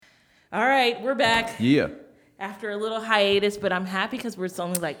All right, we're back Yeah. after a little hiatus, but I'm happy because it's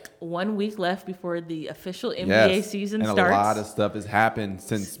only like 1 week left before the official NBA season starts. And a lot of stuff has happened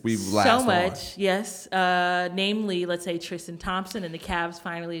since we've last So much, yes. Namely, let's say Tristan Thompson and the Cavs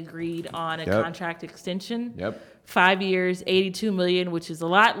finally agreed on a contract extension. 5 years, $82 million, which is a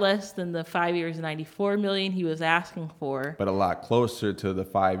lot less than the 5 years, $94 million he was asking for. But a lot closer to the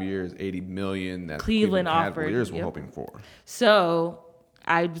 5 years, $80 million that Cleveland offered. Cavaliers were hoping for. So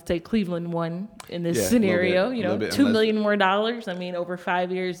I would say Cleveland won in this scenario. $2 million more dollars. I mean, over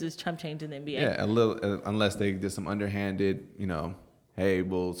 5 years is chump change in the NBA. Yeah, a little, unless they did some underhanded, hey,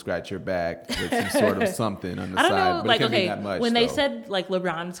 we'll scratch your back with some sort of something on the side. I don't know, but it can't be that much, when they said like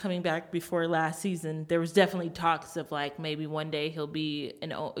LeBron's coming back before last season, there was definitely talks of like maybe one day he'll be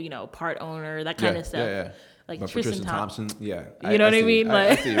part owner, that kind of stuff. Yeah. Like but Tristan Thompson, you know what I mean?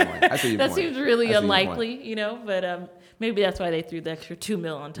 I see your point. I see your that point. seems really unlikely, but maybe that's why they threw the extra $2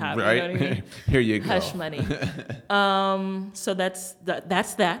 million on top. Right? You know what I mean? Here you go. Hush money. So that's that.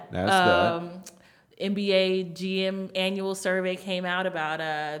 That's that. NBA GM annual survey came out about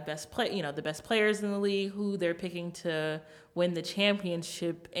the best players in the league, who they're picking to win the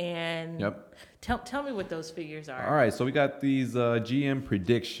championship, and tell me what those figures are. All right, so we got these GM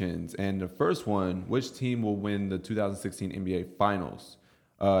predictions, and the first one: which team will win the 2016 NBA Finals?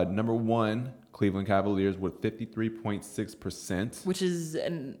 Number one, Cleveland Cavaliers with 53.6%, which is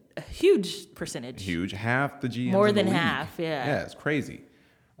a huge percentage. Huge, half the GMs. More in than the league. half, yeah. Yeah, it's crazy.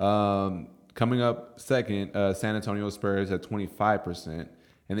 Coming up second, San Antonio Spurs at 25%.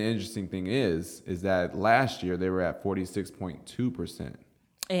 And the interesting thing is that last year they were at 46.2%.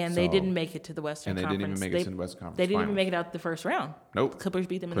 And they didn't make it to the Western Conference. And they didn't even make it to the Western Conference. They didn't Finals. even make it out the first round. Nope. Clippers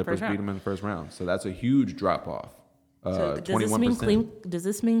beat them in the first round. So that's a huge drop off. So does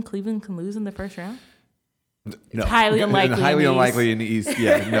this mean Cleveland can lose in the first round? No. It's highly unlikely. Highly unlikely in the East.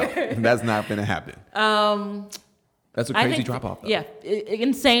 Yeah, no, that's not going to happen. That's a crazy drop off. Yeah,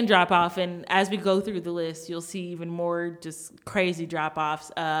 insane drop off. And as we go through the list, you'll see even more just crazy drop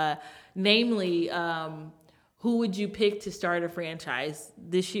offs. Namely, who would you pick to start a franchise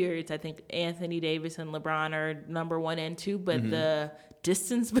this year? It's I think Anthony Davis and LeBron are number 1 and 2, but the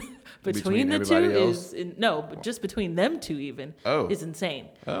distance between the two is but just between them two even is insane.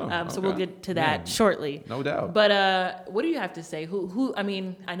 So we'll get to that shortly. No doubt. But what do you have to say? Who? I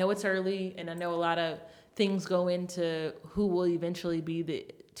mean, I know it's early, and I know a lot of things go into who will eventually be the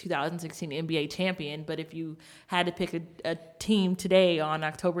 2016 NBA champion. But if you had to pick a team today on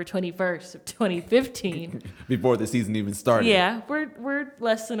October 21st of 2015, before the season even started, we're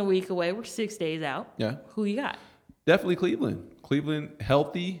less than a week away. We're 6 days out. Yeah, who you got? Definitely Cleveland. Cleveland, a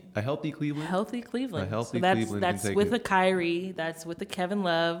healthy Cleveland. Cleveland. That's with a Kyrie. That's with a Kevin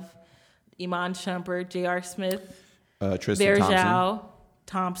Love, Iman Shumpert, J.R. Smith, Tristan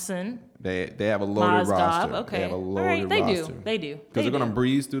Thompson. They have a loaded roster. Okay. They have a loaded roster. They do. Because they're going to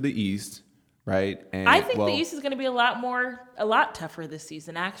breeze through the East, right? And I think the East is going to be a lot tougher this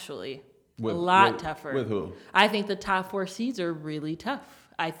season, actually. Tougher. With who? I think the top 4 seeds are really tough.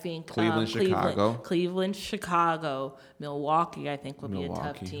 I think Cleveland, Chicago, Milwaukee, I think will be a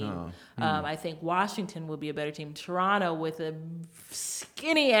tough team. I think Washington will be a better team. Toronto with a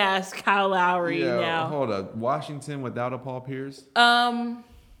skinny ass Kyle Lowry now. Hold up, Washington without a Paul Pierce.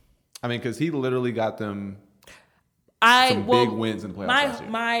 I mean, because he literally got them big wins in the playoffs last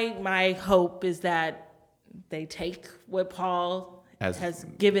year. My hope is that they take what Paul has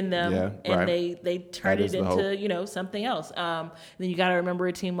given them, and they turn it into something else. Then you got to remember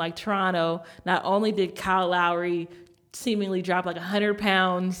a team like Toronto. Not only did Kyle Lowry seemingly drop like 100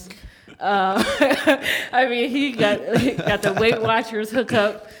 pounds, I mean he got the Weight Watchers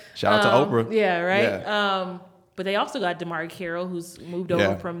hookup. Shout out to Oprah. Yeah, right. Yeah. But they also got DeMar Carroll, who's moved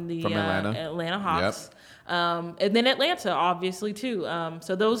over from Atlanta Hawks. Yep. And then Atlanta, obviously, too.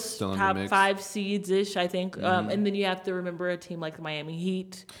 So those still top 5 seeds-ish, I think. And then you have to remember a team like the Miami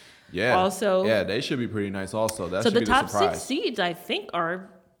Heat. Yeah. Also. Yeah, they should be pretty nice also. That should be the top surprise. 6 seeds, I think, but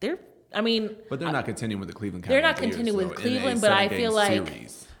they're not continuing with the Cleveland Cavaliers. They're not continuing with Cleveland, but I feel like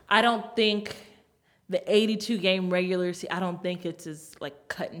I don't think the 82-game regular season, I don't think it's as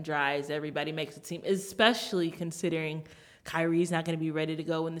cut and dry as everybody makes it seem, especially considering Kyrie's not going to be ready to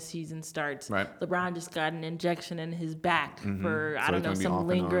go when the season starts. Right. LeBron just got an injection in his back for, some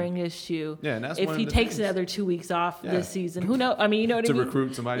lingering issue. Yeah, and that's if he takes another 2 weeks off this season, who knows? I mean, you know what I mean? To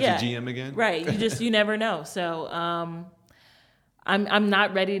recruit somebody to GM again? Right. You never know. So I'm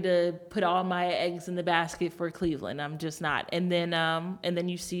not ready to put all my eggs in the basket for Cleveland. I'm just not. And then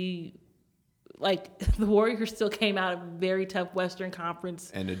you see the Warriors still came out of a very tough Western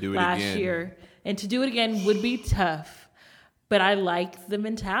Conference and to do it last again. year. And to do it again would be tough. But I like the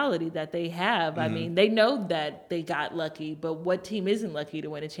mentality that they have. I mean, they know that they got lucky, but what team isn't lucky to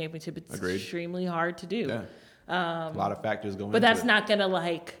win a championship? It's extremely hard to do. Yeah. A lot of factors going into But that's it. not gonna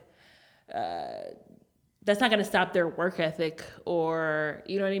that's not gonna stop their work ethic, or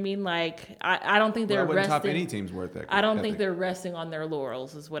you know what I mean. Like I don't think they're Well, I wouldn't resting. top any team's worth ethic. I don't think they're resting on their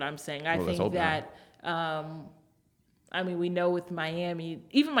laurels, is what I'm saying. I think that. I mean, we know with Miami,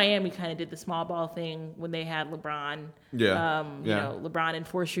 even Miami kind of did the small ball thing when they had LeBron. Yeah. You know, LeBron and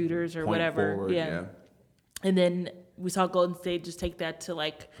 4 shooters or Point whatever. forward, yeah. And then we saw Golden State just take that to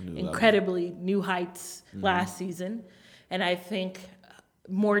like incredibly new heights last season. And I think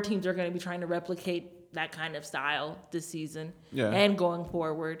more teams are going to be trying to replicate that kind of style this season and going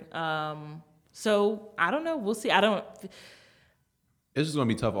forward. So I don't know. We'll see. It's just going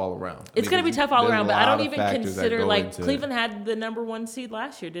to be tough all around. It's going to be tough all around, but I don't even consider, like, into Cleveland had the number 1 seed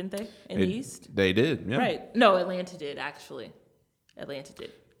last year, didn't they? In the East? They did, yeah. Right. No, Atlanta did, actually. Atlanta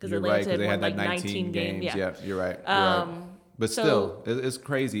did. Because Atlanta had won, like, 19 games. Yeah, you're right. But still, it's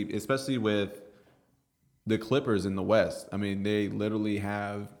crazy, especially with the Clippers in the West. I mean, they literally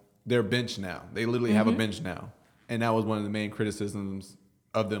have their bench now. They literally have a bench now. And that was one of the main criticisms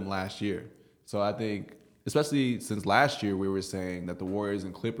of them last year. So I think, especially since last year, we were saying that the Warriors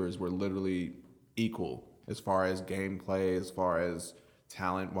and Clippers were literally equal as far as gameplay, as far as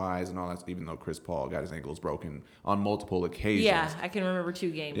talent-wise and all that, even though Chris Paul got his ankles broken on multiple occasions. Yeah, I can remember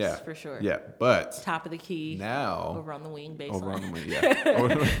 2 games for sure. Yeah, but top of the key. Now over on the wing baseline. Over on the wing,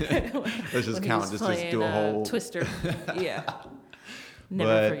 yeah. Let's just count. Just do a whole Twister. Yeah.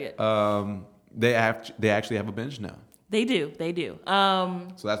 Never forget. They actually have a bench now. They do.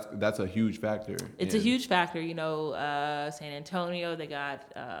 So that's a huge factor. It's a huge factor. You know, San Antonio, they got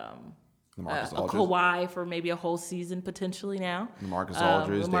a Kawhi for maybe a whole season potentially now. LaMarcus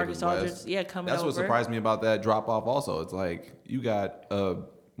Aldridge, LaMarcus Aldridge, coming That's over. what surprised me about that drop off. Also, it's like you got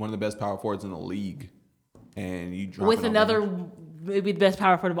one of the best power forwards in the league, and you drop with another maybe the best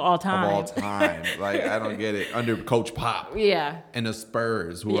power forward of all time. Like I don't get it. Under Coach Pop, and the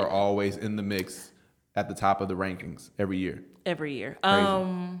Spurs, who are always in the mix at the top of the rankings every year.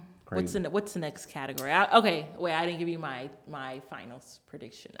 Crazy. What's the next category? I didn't give you my finals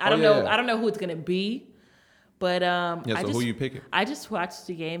prediction. I don't know. I don't know who it's gonna be, but who you picking? I just watched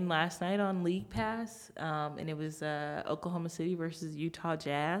the game last night on League Pass, and it was Oklahoma City versus Utah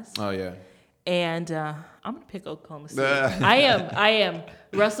Jazz. Oh yeah. And I'm gonna pick Oklahoma City. I am.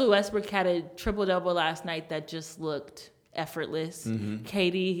 Russell Westbrook had a triple-double last night that just looked effortless.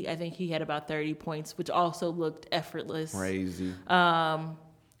 KD, I think he had about 30 points, which also looked effortless. Crazy.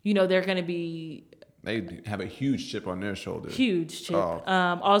 You know, they're going to be... They have a huge chip on their shoulders. Huge chip. Oh.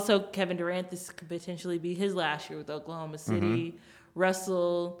 Also, Kevin Durant, this could potentially be his last year with Oklahoma City.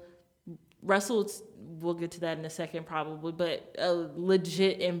 Russell, we'll get to that in a second probably, but a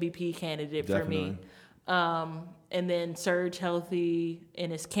legit MVP candidate for me. And then Serge healthy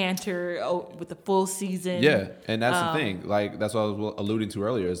and his Cantor with the full season. Yeah, and that's the thing. Like, that's what I was alluding to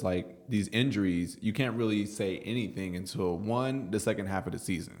earlier. Is like these injuries, you can't really say anything until the second half of the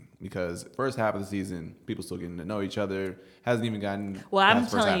season. Because first half of the season, people still getting to know each other. Hasn't even gotten. Well, I'm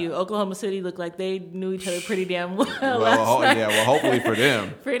telling you, Oklahoma City looked like they knew each other pretty damn well. Well, hopefully for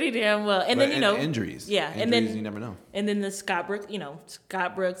them. Pretty damn well. And then, injuries. Yeah. Injuries, and then you never know. And then the Scott Brooks,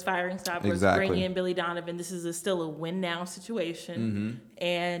 firing Scott Brooks, bringing in Billy Donovan. This is still a win now situation.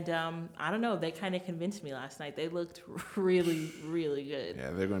 And I don't know. They kind of convinced me last night. They looked really, really good. Yeah,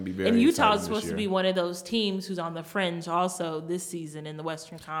 they're going to be very. And Utah is supposed to be one of those teams who's on the fringe also this season in the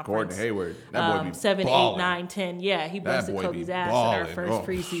Western Conference. Gordon Hayward, that boy be 7, ballin'. 8, 9, 10. Yeah, he busted Kobe's ass in our first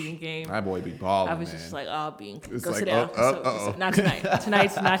preseason game. That boy be balling. I was just like, Bean, go like, sit down. Not tonight.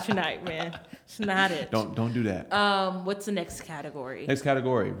 Tonight's not your night, man. It's not it. Don't do that. What's the next category? Next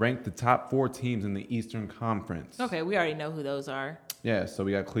category: rank the top 4 teams in the Eastern Conference. Okay, we already know who those are. Yeah, so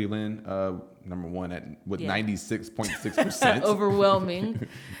we got Cleveland, number 1 with 96.6%. Overwhelming.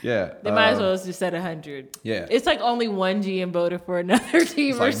 Yeah. They might as well just said 100. Yeah. It's like only one GM voted for another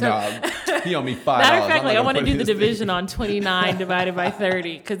team or something. He owe me $5. Matter of fact, I want to do the division on 29 divided by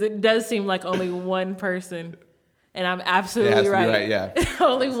 30 because it does seem like only one person. And I'm absolutely right. Yeah.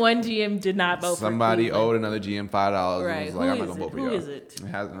 Only one GM did not vote for Somebody Cleveland. owed another GM $5. Right. Was like, I'm not going to vote for y'all. Who is it?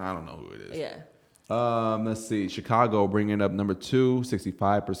 I don't know who it is. Yeah. Let's see. Chicago bringing up number 2,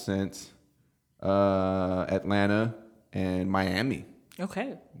 65%. Atlanta and Miami.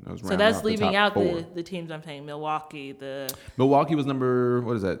 Okay. So that's leaving out the teams I'm saying. Milwaukee was number,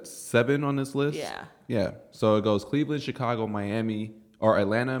 7 on this list? Yeah. Yeah. So it goes Cleveland, Chicago, Miami, or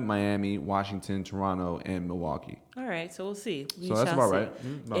Atlanta, Miami, Washington, Toronto, and Milwaukee. All right, so we'll see. So that's about right.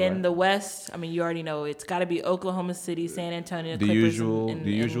 In the West, I mean, you already know it's got to be Oklahoma City, San Antonio, The Clippers, usual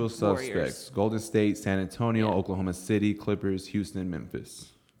and suspects: Warriors. Golden State, San Antonio, Oklahoma City, Clippers, Houston,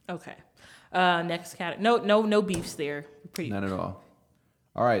 Memphis. Okay. Next category. No beefs there. Pretty. Not at all.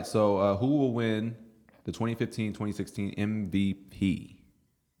 All right. So who will win the 2015-2016 MVP?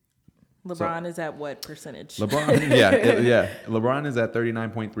 LeBron is at what percentage? LeBron, yeah. LeBron is at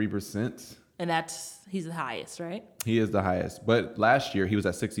 39.3%. And he's the highest, right? He is the highest. But last year he was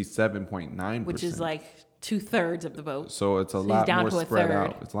at 67.9%. Which is like 2/3 of the vote. So it's a lot down more to a spread third,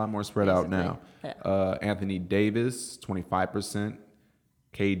 out. It's a lot more spread out now. Yeah. Anthony Davis, 25%.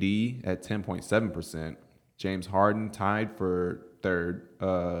 KD at 10.7%. James Harden tied for third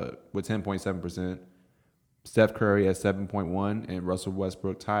with 10.7%. Steph Curry at 7.1%, and Russell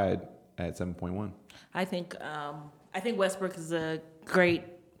Westbrook tied at 7.1%. I think Westbrook is a great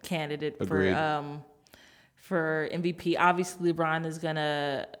candidate for MVP. Obviously, LeBron is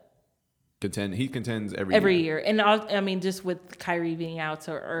gonna contend. He contends every year, and I mean, just with Kyrie being out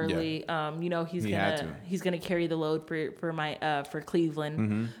so early, he's gonna carry the load for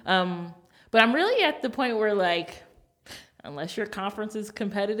Cleveland. Mm-hmm. But I'm really at the point where, like, unless your conference is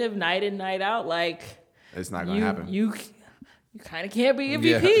competitive night in, night out, like, it's not gonna happen. You kind of can't be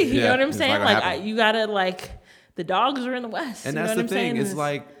MVP. You know what I'm saying? Like, you gotta, like, the dogs are in the West. And you know that's what the I'm thing. saying? It's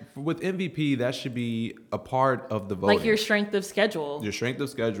like with MVP, that should be a part of the voting. Like your strength of schedule. Your strength of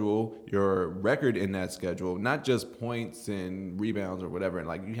schedule, your record in that schedule, not just points and rebounds or whatever. And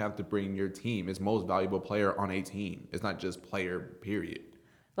like, you have to bring your team. It's most valuable player on a team. It's not just player, period.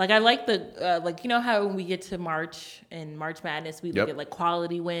 Like, I like you know how when we get to March and March Madness, we look at like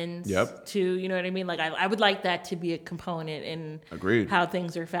quality wins too. You know what I mean? Like, I would like that to be a component in how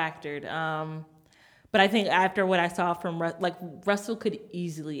things are factored. But I think after what I saw from Russell could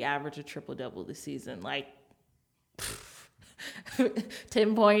easily average a triple-double this season. Like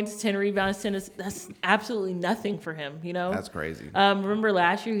 10 points, 10 rebounds, that's absolutely nothing for him, you know? That's crazy. Remember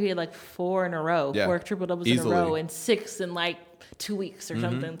last year he had like 4 in a row, 4 triple-doubles easily. in a row, and 6 in like 2 weeks or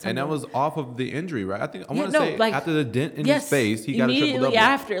something. And that was off of the injury, right? I want to say after the dent in his face, he got a triple-double. Immediately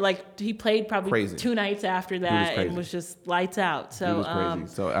after, like he played probably crazy. 2 nights after that and was just lights out. So it was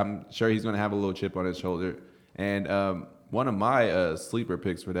crazy. So I'm sure he's going to have a little chip on his shoulder. And one of my sleeper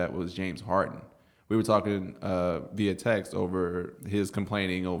picks for that was James Harden. We were talking via text over his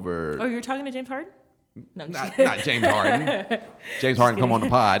complaining over. Oh, you're talking to James Harden? No, not James Harden. James Harden, come on the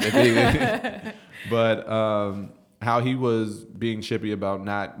pod. But how he was being chippy about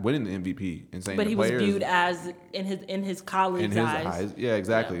not winning the MVP and saying, but he was viewed as in his colleagues' eyes. Yeah,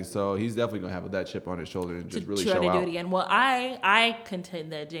 exactly. Yeah. So he's definitely gonna have that chip on his shoulder and just really show out. To do it again. Well, I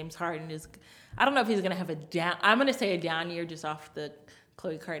contend that James Harden is. I don't know if he's gonna have a down. I'm gonna say a down year just off the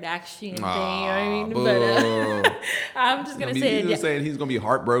Khloe Kardashian thing. You know what I mean? But I'm just gonna say. You're saying he's gonna be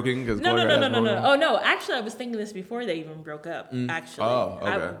heartbroken because no. Oh no, actually, I was thinking this before they even broke up. Actually,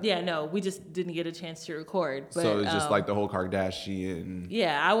 okay. We just didn't get a chance to record. But, so it's just like the whole Kardashian.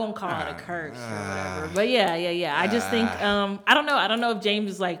 Yeah, I won't call it a curse or whatever. But yeah. I just think I don't know if James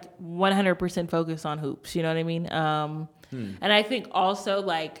is like 100% focused on hoops. You know what I mean? And I think also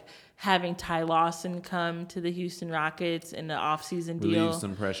like having Ty Lawson come to the Houston Rockets in the offseason deal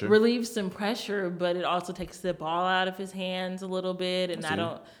relieves some pressure, but it also takes the ball out of his hands a little bit. And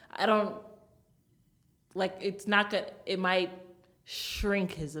I don't like, it's not good. It might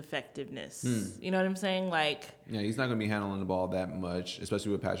shrink his effectiveness. You know what I'm saying? Like, yeah, he's not going to be handling the ball that much,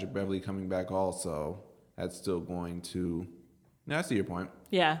 especially with Patrick Beverley coming back also. That's still going to, I see your point.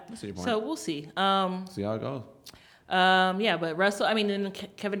 Yeah. I see your point. So we'll see. See how it goes. But Russell, I mean, and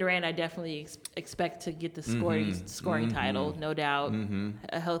Kevin Durant, I definitely expect to get the scoring title, no doubt.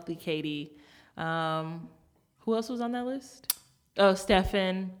 A healthy KD. Who else was on that list? Oh,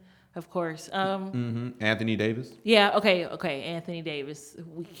 Stephen, of course. Anthony Davis. Yeah. Okay. Anthony Davis.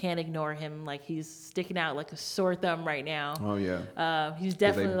 We can't ignore him. Like, he's sticking out like a sore thumb right now. Oh yeah. He's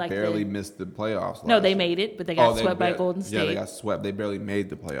definitely they barely missed the playoffs. No, they made it, but they got swept by Golden State. Yeah, they got swept. They barely made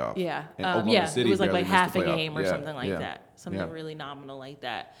the playoffs. Yeah. And Oklahoma City it was like half a playoff. game or something like that. Something really nominal like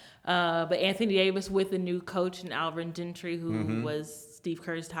that. But Anthony Davis with a new coach and Alvin Gentry, who was Steve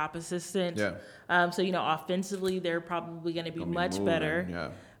Kerr's top assistant. Yeah. So, offensively, they're probably going to be much better.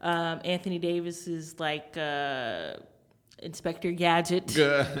 Yeah. Anthony Davis is like Inspector Gadget.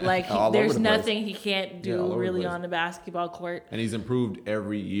 Like All there's over the place. nothing he can't all do over the really place. on the basketball court. And he's improved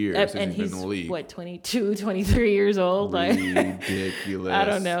every year since And he's he's been in the league. what 22, 23 years old. Like Ridiculous. I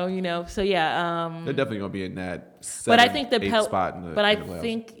don't know, So yeah. They're definitely gonna be in that But I think the 8 spot in the. But I in the playoffs.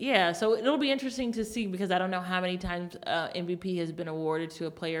 think so it'll be interesting to see because I don't know how many times MVP has been awarded to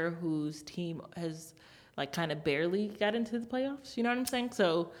a player whose team has like kind of barely got into the playoffs. You know what I'm saying?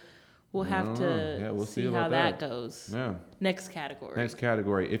 So we'll have to we'll see see how about that that. goes. Yeah. Next category. Next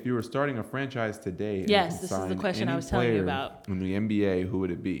category. If you were starting a franchise today, and Yes, you could this is the sign question I any was telling you player about. in the NBA, who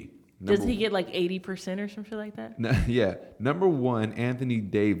would it be? Does he get like 80% or something like that? Yeah. Number 1, Anthony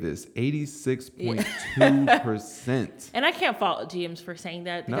Davis, 86.2%. And I can't fault GMs for saying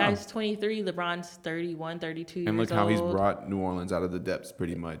that. The No. guy's 23, LeBron's 31, 32 years old. And look how he's brought New Orleans out of the depths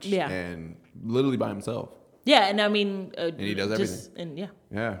pretty much. Yeah. And literally by himself. Yeah, and I mean... And he does everything. And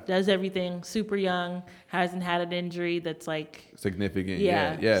Yeah. does everything. Super young. Hasn't had an injury that's like... Significant.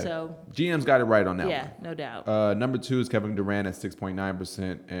 Yeah, Yeah. so- GM's got it right on that Yeah, one. no doubt. Number 2 is Kevin Durant at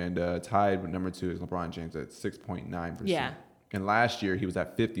 6.9%, and tied with number 2 is LeBron James at 6.9%. Yeah. And last year he was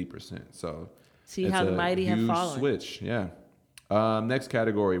at 50%. So See it's how the a mighty have huge fallen. switch. Yeah. Next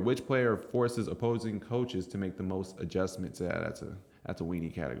category: which player forces opposing coaches to make the most adjustments? Yeah, that's a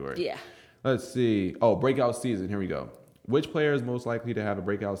weenie category. Yeah. Let's see. Oh, breakout season. Here we go. Which player is most likely to have a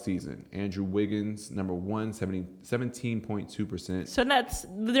breakout season? Andrew Wiggins, number 1, 17.2%. So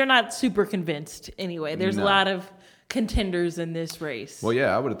they're not super convinced anyway. There's a No. lot of contenders in this race. Well,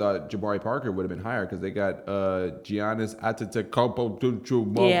 yeah, I would have thought Jabari Parker would have been higher because they got Giannis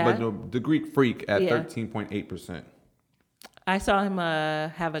Antetokounmpo, Yeah. the Greek freak, at Yeah. 13.8%. I saw him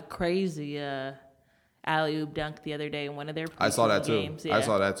have a crazy alley-oop dunk the other day in one of their I saw that preseason too. games. I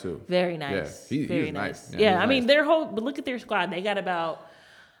saw that too. Very nice. Yeah, he Very was nice. nice. Yeah, Yeah, he I was mean nice. but look at their squad. They got about,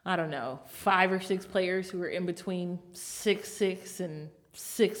 I don't know, 5 or 6 players who are in between 6'6" and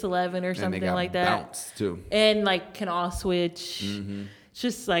 6'11" or And they something got like that. bounce too. And like can all switch. It's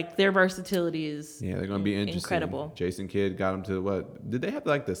just like their versatility is Yeah, they're going to be interesting. incredible. Jason Kidd got them to what? Did they have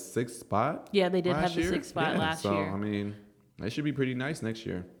like the 6th spot? Yeah, they did last have the year? 6th spot last so, year. I mean, they should be pretty nice next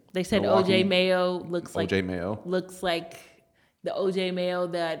year. They said Milwaukee, OJ Mayo looks like OJ Mayo. the OJ Mayo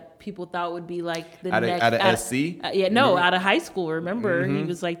that people thought would be like the Out of- next out of SC? out of high school. Remember, he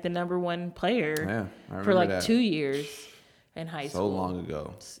was like the number 1 player Yeah, I for remember like that. 2 years in high So school. long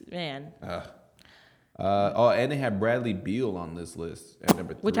ago. Man, And they had Bradley Beal on this list at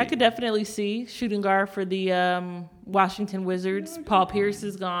number 3. which I could definitely see shooting guard for the Washington Wizards. Paul Pierce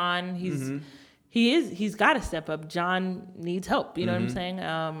is gone. He's got to step up. John needs help. You know what I'm saying?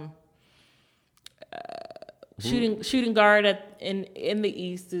 Shooting guard in the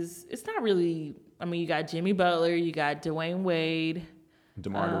East it's not really. I mean, you got Jimmy Butler, you got Dwayne Wade,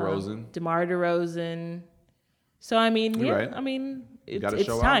 DeMar DeRozan. DeMar DeRozan. So I mean, You're yeah, right. I mean, gotta it's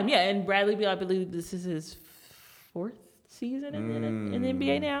show time. out. Yeah, and Bradley Beal, I believe this is his 4th season in the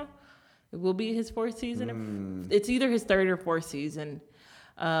NBA now. It will be his 4th season. It's either his 3rd or 4th season.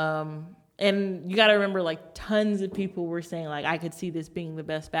 And you got to remember, like, tons of people were saying, like, I could see this being the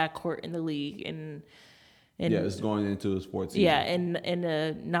best backcourt in the league. And Yeah, it's going into his 4th season. yeah,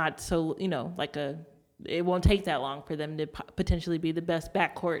 and not so, it won't take that long for them to potentially be the best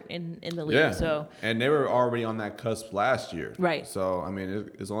backcourt in the league. Yeah. So, And they were already on that cusp last year. Right. So, I mean,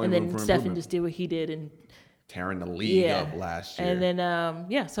 it's only and room then for Stephen improvement. just did what he did, and Tearing the league up last year. And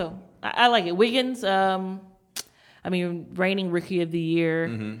then, so I like it. Wiggins, reigning rookie of the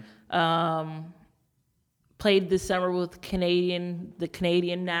year. Played this summer with the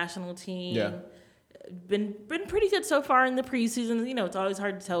Canadian national team. Yeah. Been pretty good so far in the preseason. It's always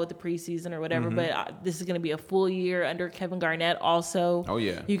hard to tell with the preseason or whatever, but this is going to be a full year under Kevin Garnett also. Oh,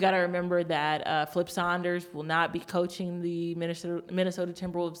 yeah. You got to remember that Flip Saunders will not be coaching the Minnesota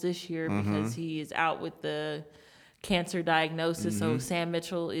Timberwolves this year because he is out with the cancer diagnosis. So Sam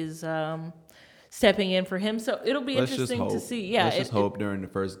Mitchell is stepping in for him. So it'll be interesting to see. Yeah, Let's just hope during the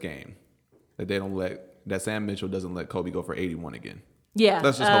first game that Sam Mitchell doesn't let Kobe go for 81 again. Yeah,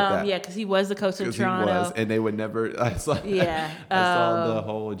 Let's just hope that. Yeah, because he was the coach of 'Cause Toronto. he was, and they would never. I saw the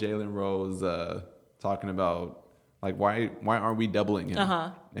whole Jalen Rose talking about like why aren't we doubling him?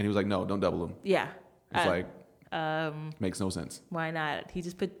 And he was like, no, don't double him. Yeah, It's makes no sense. why not? He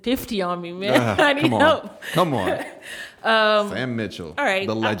just put 50 on me, man. I need Come on, help. come on. Sam Mitchell, All right,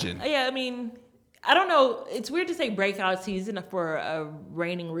 the legend. I don't know. It's weird to say breakout season for a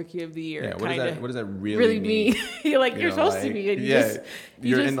reigning rookie of the year. Yeah, what does that really mean? You're supposed to be. And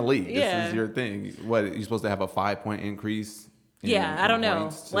you're in the league. Yeah. This is your thing. What, you're supposed to have a 5-point increase? I don't know.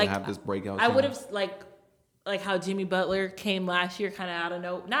 To have this breakout I season? would have like how Jimmy Butler came last year, kind of out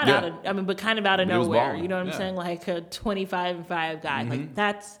of but kind of out of But he was nowhere. balling. You know what I'm Yeah. saying? Like a 25-5 guy. Like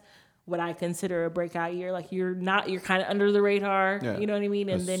that's what I consider a breakout year. Like you're kind of under the radar. Yeah. You know what I mean?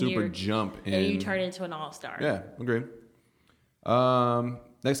 And A then super jump and you in- turn into an all-star. Yeah, agree.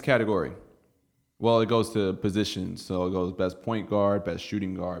 Next category. Well, it goes to positions. So it goes best point guard, best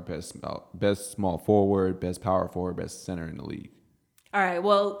shooting guard, best small forward, best power forward, best center in the league. All right.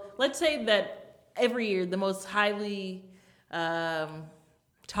 Well, let's say that every year the most highly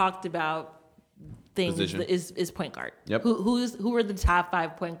talked about thing Position. is point guard. Yep. Who are the top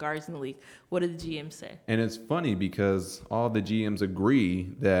 5 point guards in the league? What did the GM say? And it's funny because all the GMs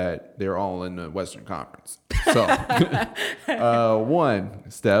agree that they're all in the Western Conference. So,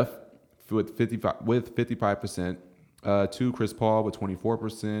 1, Steph with 55%. 2, Chris Paul with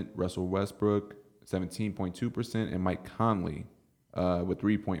 24%. Russell Westbrook 17.2%, and Mike Conley with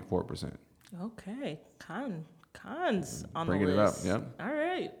 3.4%. Okay, Cons on Bringing the it up, list. yeah. All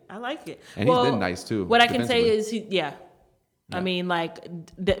right, I like it. And he's been nice, too, What I can say defensively. is, I mean, like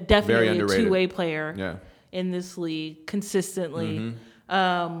definitely Very a underrated. two-way player. Yeah. In this league consistently.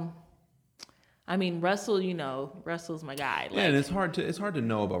 I mean, Russell's my guy. Like, Yeah, and it's hard to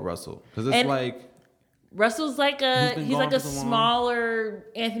know about Russell because it's And- like Russell's like been he's like gone a for so long. smaller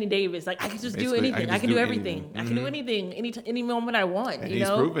Anthony Davis. Like I can just do Basically, anything. I can do everything. I can do anything any moment I want. and you he's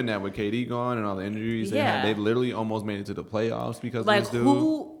know, proven that with KD gone and all the injuries they Yeah. had, they literally almost made it to the playoffs because like of this dude.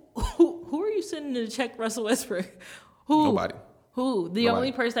 who are you sending to check Russell Westbrook? Who? Nobody. Who? The Nobody.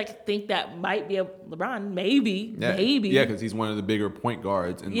 only person I could think that might be a LeBron, maybe. Yeah, because he's one of the bigger point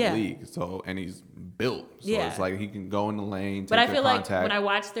guards in Yeah. the league. So and he's built. So Yeah. it's like he can go in the lane. Take But I the feel like contact. when I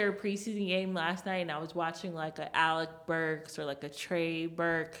watched their preseason game last night, and I was watching like a Alec Burks or like a Trey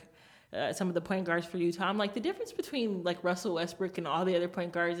Burke, some of the point guards for Utah, I'm like the difference between like Russell Westbrook and all the other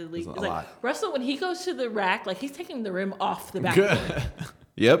point guards in the league It's is a like lot. Russell when he goes to the rack, like he's taking the rim off the backboard.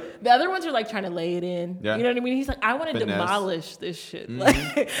 Yep. The other ones are like trying to lay it in. Yeah. You know what I mean? He's like, I want to Finesse. demolish this shit. Like,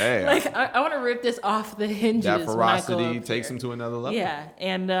 Hey. like I want to rip this off the hinges. That when I go ferocity up takes here. him to another level. Yeah,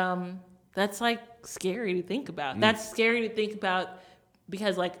 and that's like scary to think about. That's scary to think about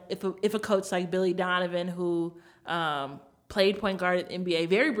because like if a coach like Billy Donovan who played point guard at the NBA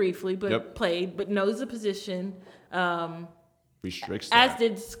very briefly, but played, but knows the position. Restricts As that.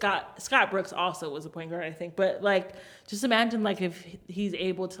 did Scott Brooks also was a point guard, I think. But like, just imagine like if he's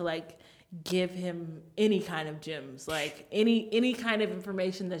able to like give him any kind of gems, like any kind of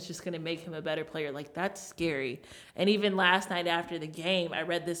information that's just gonna make him a better player. Like that's scary. And even last night after the game, I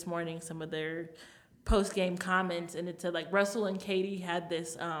read this morning some of their post game comments, and it said like Russell and Katie had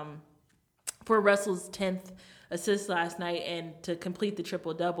this for Russell's 10th assist last night, and to complete the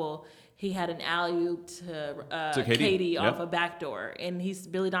triple double, he had an alley-oop to Katie off a backdoor. And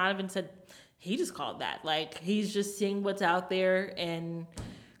Billy Donovan said he just called that. Like, he's just seeing what's out there and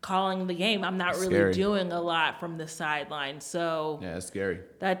calling the game. I'm not really Scary. doing a lot from the sideline. So Yeah, it's scary.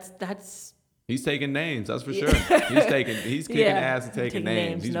 that's He's taking names, that's for sure. He's kicking ass and taking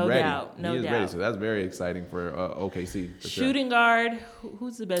names. He's no ready. doubt, no he is doubt. ready. So that's very exciting for OKC. For sure. shooting guard.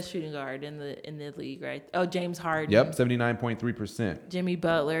 Who's the best shooting guard in the league, right? Oh, James Harden. Yep, 79.3%. Jimmy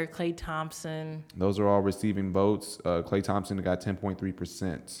Butler, Klay Thompson. Those are all receiving votes. Klay Thompson got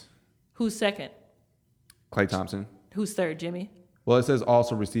 10.3%. Who's second? Klay Thompson. Who's third? Jimmy? Well, it says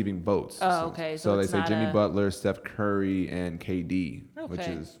also receiving votes. Oh, okay. So they it's say not Jimmy a- Butler, Steph Curry, and KD,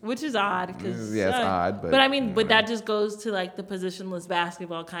 Okay. Which is odd because Yeah, it's odd, but- I mean, but that just goes to like the positionless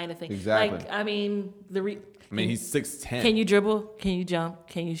basketball kind of thing. Exactly. Like I mean, he's 6'10". Can you dribble? Can you jump?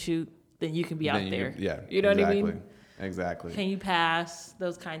 Can you shoot? Then you can be out there. You know what I mean? Exactly. Can you pass?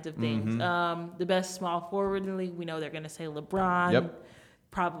 Those kinds of things. The best small forward in the league, we know they're going to say LeBron. Yep.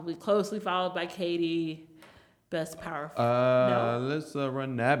 Probably closely followed by KD. Best power forward. Let's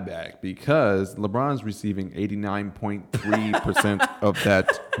run that back because LeBron's receiving 89.3% of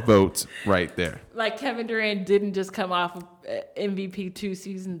that vote right there. Like Kevin Durant didn't just come off of MVP 2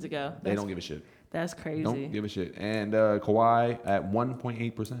 seasons ago. They don't give a shit. That's crazy. Don't give a shit. And Kawhi at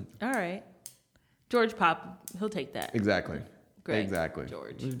 1.8%. All right. George Pop, he'll take that. Exactly. Great. Exactly.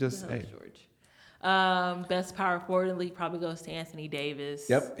 George. Just Who the hell hey. is George. Best power forward in the league probably goes to Anthony Davis.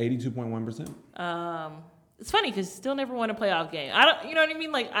 Yep, 82.1%. It's funny because still never won a playoff game. I don't, you know what I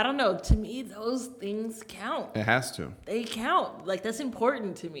mean? Like I don't know. To me, those things count. It has to. They count. Like that's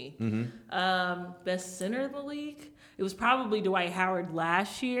important to me. Mm-hmm. Best center in the league. It was probably Dwight Howard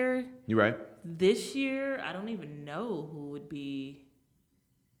last year. You right? This year, I don't even know who would be.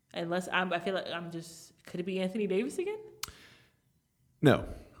 Unless I feel like I'm just. Could it be Anthony Davis again? No.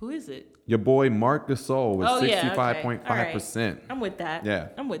 Who is it? Your boy Marc Gasol with Yeah, okay. 65.5%. I'm with that. Yeah.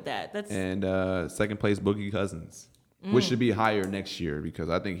 I'm with that. That's And second place Boogie Cousins, which should be higher next year because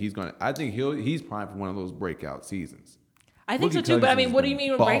I think he's primed for one of those breakout seasons. I think Boogie so too. But I Cousins mean, what do you been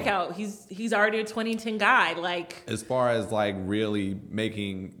mean with balling. breakout? He's already a 2010 guy. Like, As far as like really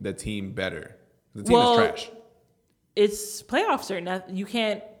making the team better, the team Well, is trash. it's playoffs or nothing. You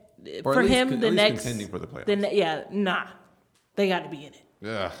can't. Or For at least him, con- the at least next. contending for the playoffs. Nah. They got to be in it.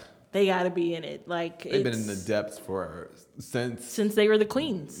 Ugh. They got to be in it. Like, They've been in the depths since they were the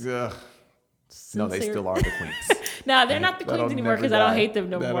Queens. Ugh. Since No, they still are the Queens. No, they're not the That'll Queens anymore never because I don't die. hate them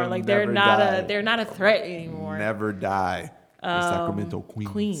no That'll more. Like they're never not die. they're not a threat anymore. Never die. The Sacramento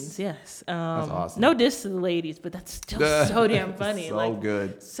Queens. Queens, yes. That's awesome. No diss to the ladies, but that's still so damn funny. So like,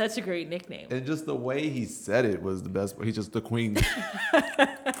 good. Such a great nickname. And just the way he said it was the best. He's just the Queen.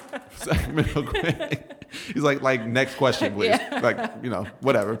 Sacramento Queen. He's like, next question, please. Yeah. Like,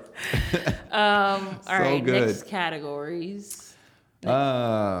 whatever. All right, good. next categories.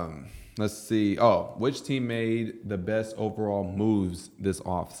 Let's see. Which team made the best overall moves this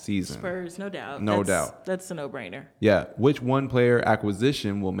off season? Spurs, no doubt. No doubt. That's a no-brainer. Yeah. Which one player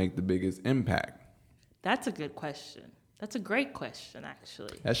acquisition will make the biggest impact? That's a good question. That's a great question,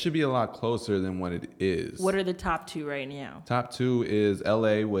 actually. That should be a lot closer than what it is. What are the top two right now? Top two is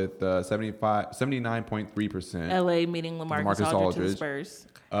LA with 79.3%. LA meaning LaMarcus Aldridge to the Aldridge. Spurs.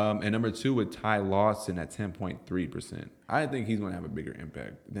 And number two with Ty Lawson at 10.3%. I think he's going to have a bigger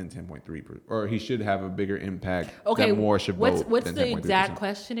impact than 10.3%. Or he should have a bigger impact that more should vote what's than the 10.3%. exact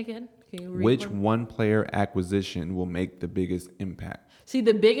question again? Can you read Which for me? one player acquisition will make the biggest impact? See,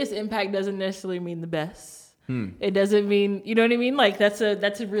 the biggest impact doesn't necessarily mean the best. It doesn't mean, you know what I mean? Like that's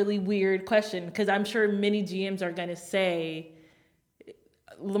a really weird question because I'm sure many GMs are going to say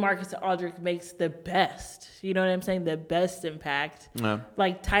LaMarcus Aldridge makes the best. You know what I'm saying? The best impact. Yeah.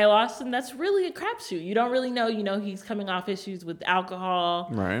 Like Ty Lawson, that's really a crapshoot. You don't really know. You know, he's coming off issues with alcohol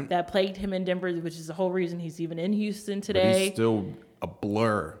Right. that plagued him in Denver, which is the whole reason he's even in Houston But today. he's still a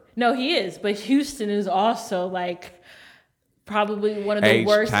blur. No, he is. But Houston is also like probably one of the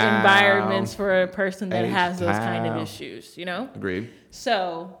worst H-Town. environments for a person that has those kind of H-Town. issues, you know? Agreed.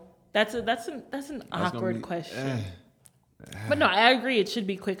 So that's an awkward question. But no, I agree it should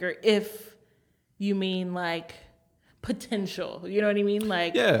be quicker if you mean like potential. You know what I mean?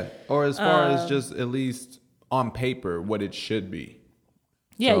 Like Yeah. Or as far as just at least on paper what it should be.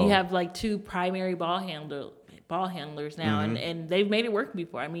 yeah, So- you have like two primary ball handlers now and they've made it work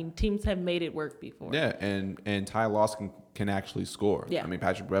before. I mean, teams have made it work before. Yeah, and Ty Lawson can actually score. Yeah. I mean,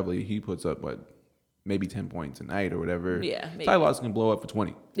 Patrick Beverley, he puts up maybe 10 points a night or whatever. Yeah, maybe. Ty Lawson can blow up for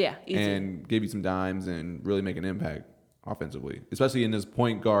 20. Yeah, easy. And give you some dimes and really make an impact offensively, especially in this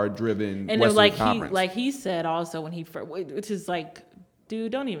point guard driven And Western then Conference. he said also when he first, which is like,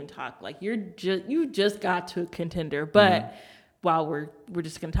 dude, don't even talk. Like you just got to a contender. But while we're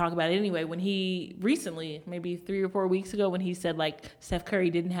just gonna talk about it anyway, when he recently, maybe 3 or 4 weeks ago, when he said like Steph Curry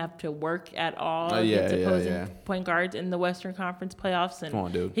didn't have to work at all against opposing point guards in the Western Conference playoffs, and Come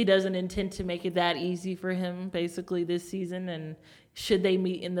on, dude. he doesn't intend to make it that easy for him basically this season. And should they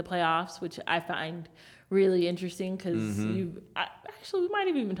meet in the playoffs, which I find really interesting because actually we might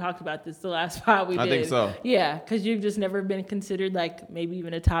have even talked about this the last pod we did. I think so. Yeah, because you've just never been considered like maybe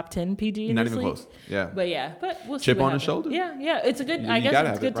even a top 10 PG in Not this even league. close. Yeah. But we'll see Chip what on the happens. shoulder? Yeah, it's a good. I You guess gotta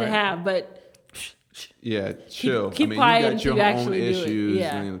it's have good it, to right? have, but Yeah, chill. keep I mean, quiet you got until your you own actually do it. issues.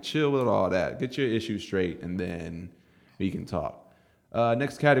 Yeah. And chill with all that. Get your issues straight, and then we can talk.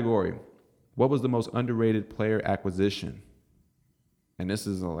 Next category. What was the most underrated player acquisition? And this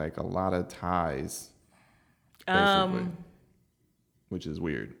is like a lot of ties, basically, which is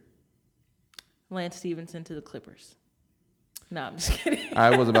weird. Lance Stevenson to the Clippers. No, I'm just kidding.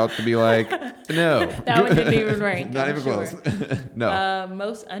 I was about to be like, no. That one didn't even rank. Not I'm even sure. close. No.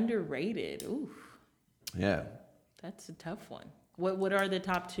 Most underrated. Ooh, Yeah. that's a tough one. What are the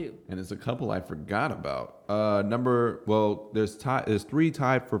top two? And there's a couple I forgot about. There's three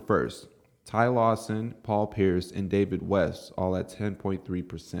tied for first. Ty Lawson, Paul Pierce, and David West, all at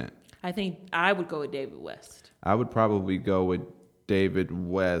 10.3%. I think I would go with David West. I would probably go with David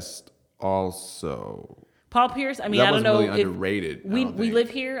West also. Paul Pierce, I mean, That I don't was know really if underrated. we I don't think. live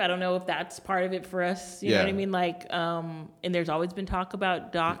here. I don't know if that's part of it for us. You know Yeah. what I mean? Like, and there's always been talk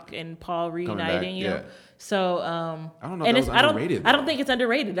about Doc and Paul reuniting. You know, yeah. so I don't know and if that was underrated, I don't though. think it's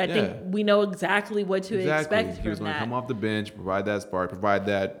underrated. I Yeah. think we know exactly what to expect He was from going to that. come off the bench, provide that spark, provide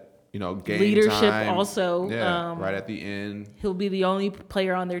that, game Leadership time. also, Yeah, right at the end. He'll be the only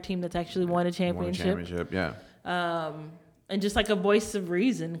player on their team that's actually won a Won a championship. championship, yeah. And just like a voice of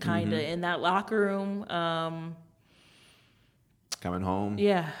reason, kind of Mm-hmm. in that locker room. coming home.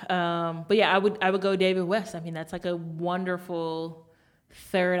 Yeah. But yeah, I would go David West. I mean, that's like a wonderful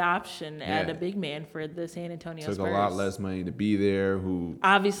third option at Yeah. a big man for the San Antonio Took Spurs. a lot less money to be there. Who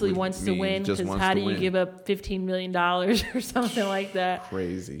Obviously which wants to means win, just because wants how to do you win. give up $15 million or something like that?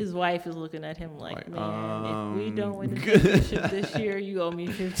 Crazy. His wife is looking at him like, Like, man, if we don't win the championship this year, you owe me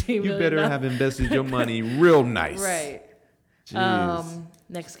 $15 million. You better have invested your money real nice. Right. Jeez.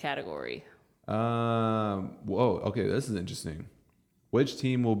 Next category. Whoa. Okay, this is interesting. Which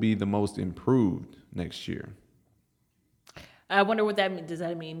team will be the most improved next year? I wonder what that means. Does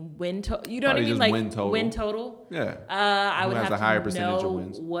that mean win total? You know Probably what I mean? just Like win total. win total? Yeah. I Who would has have a higher to percentage know of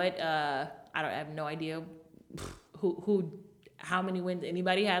wins? what. I have no idea how many wins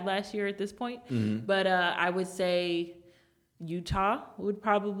anybody had last year at this point. Mm-hmm. But I would say Utah would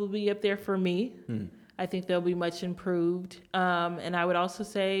probably be up there for me. I think they'll be much improved. And I would also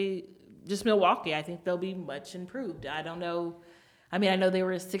say just Milwaukee. I think they'll be much improved. I don't know. I mean, I know they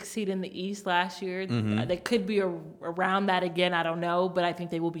were a 6th seed in the East last year. They could be around that again. I don't know. But I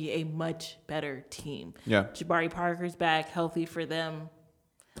think they will be a much better team. Yeah. Jabari Parker's back, healthy for them.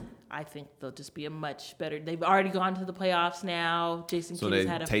 I think they'll just be a much better. They've already gone to the playoffs now. Jason So Kidd has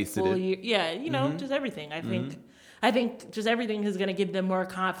they had a tasted full it. year. Yeah, just everything. I think just everything is going to give them more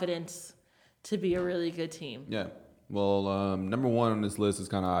confidence to be a really good team. Yeah. Well, number one on this list is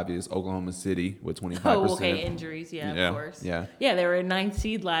kind of obvious. Oklahoma City with 25%. Oh, okay, injuries. Yeah, Yeah, of course. yeah. Yeah, they were a 9th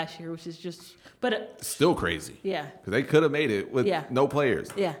seed last year, which is just, but Still crazy. yeah. Because they could have made it with Yeah. no players.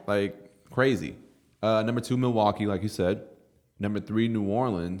 Yeah. Like, crazy. Number 2, Milwaukee, like you said. Number 3, New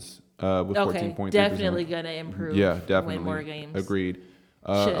Orleans with Okay, 14.3%. definitely going to improve. Yeah, definitely. Win more games. Agreed.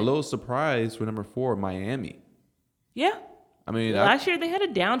 Should. A little surprise for number 4, Miami. Yeah. I mean, Last year they had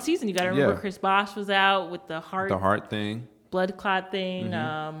a down season. You got to remember Yeah. Chris Bosh was out with the the heart thing. blood clot thing.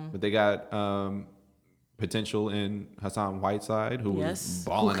 But they got potential in Hassan Whiteside, who was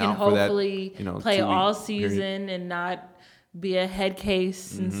balling who can out for that. hopefully play 2-week all period. season and not be a head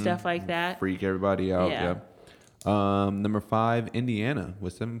case and stuff like that. Freak everybody out. Yeah. Yeah. Number 5, Indiana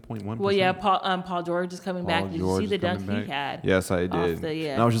with 7.1%. Well, yeah, Paul George is coming back. Did you see the dunk he had? Yes, I did.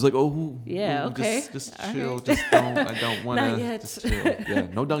 Yeah. And I was just like, oh, Yeah, okay. Just All chill. right. Just don't. I don't want Not to. yet. Just chill. Yeah,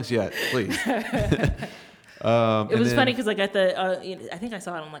 no dunks yet, please. It was funny because like at the, I think I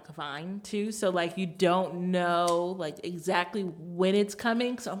saw it on like a Vine too. So like you don't know like exactly when it's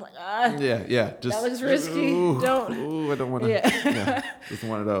coming. So I'm like, Yeah. Just that looks risky. Ooh, Don't. Ooh, I don't want to. Yeah. Just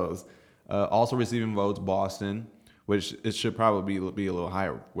one of those. Also receiving votes, Boston, which it should probably be a little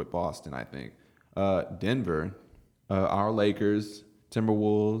higher with Boston, I think. Denver, our Lakers,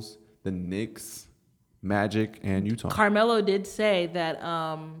 Timberwolves, the Knicks, Magic, and Utah. Carmelo did say that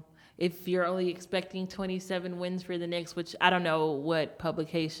if you're only expecting 27 wins for the Knicks, which I don't know what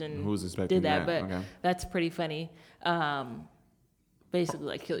publication Who's expecting did that, that? but Okay. that's pretty funny. Basically,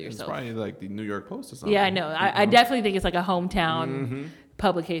 like kill It's yourself. probably like the New York Post or something. Yeah, I know. I definitely think it's like a hometown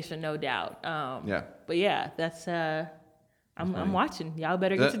publication, no doubt. Yeah. But yeah, that's I'm watching. Y'all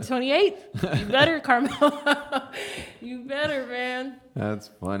better get to 28. You better, Carmelo. You better, man. That's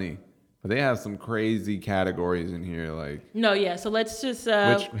funny. But they have some crazy categories in here, like No, yeah. So let's just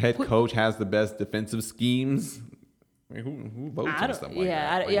which head coach has the best defensive schemes. I mean, who votes I on don't. stuff like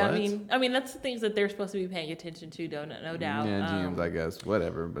Yeah, that? Like, I what? mean that's the things that they're supposed to be paying attention to, no doubt. Yeah, GMs, I guess,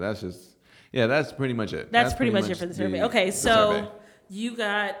 whatever. But that's just, that's pretty much it. That's pretty much it for the survey. Okay, the so survey. you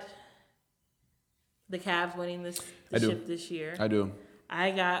got the Cavs winning the I do. ship this year. I do.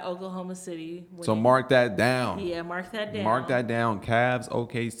 I got Oklahoma City winning. So mark that down. Yeah, mark that down. Mark that down. Cavs,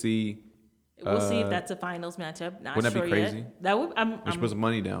 OKC. We'll see if that's a finals matchup. Not wouldn't that sure be crazy? yet. That would. We should put some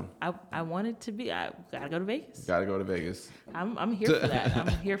money down. I want it to be. I gotta go to Vegas. Gotta go to Vegas. I'm here for that. I'm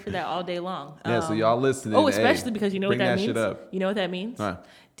here for that all day long. Yeah, so y'all listening. Oh, hey, especially because you know what bring that shit means. up. You know what that means? Huh.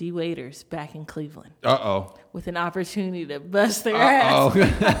 D. Waiters back in Cleveland Uh-oh. with an opportunity to bust their ass.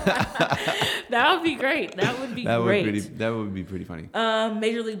 Uh-oh. That would be great. That would be that great. would be pretty funny.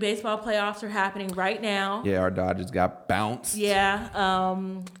 Major League Baseball playoffs are happening right now. Yeah, our Dodgers got bounced. Yeah,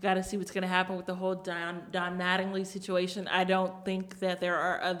 got to see what's going to happen with the whole Don Mattingly situation. I don't think that there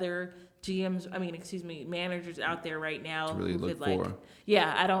are other managers out there right now To really who look could for.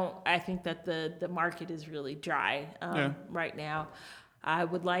 Yeah, I don't. I think that the market is really dry Yeah. right now. I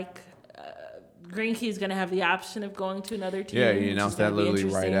would like. Greinke is going to have the option of going to another team. Yeah, he which announced is that gonna be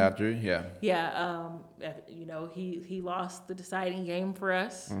literally right interesting. after. Yeah. Yeah, he lost the deciding game for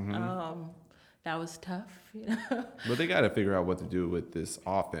us. Mm-hmm. That was tough. But they got to figure out what to do with this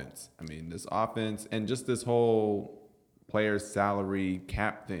offense. I mean, this offense and just this whole player salary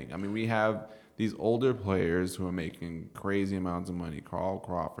cap thing. I mean, we have these older players who are making crazy amounts of money. Carl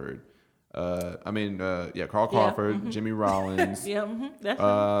Crawford, Carl Crawford, Jimmy Rollins. Yeah,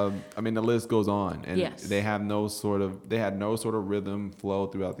 definitely. The list goes on, and Yes. they had no sort of rhythm flow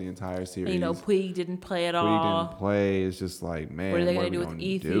throughout the entire series. Puig didn't play at Puig all. didn't play. It's just like, man, What are they going gonna to do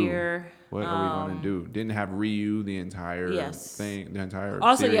with Ethier? What are we going to do? Didn't have Ryu the entire Yes. thing, the entire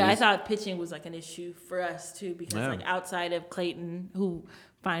Also, series. yeah, I thought pitching was like an issue for us too because Yeah. like outside of Clayton, who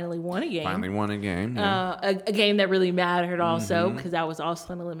finally won a game, Finally won a game. Yeah. a game that really mattered also because that was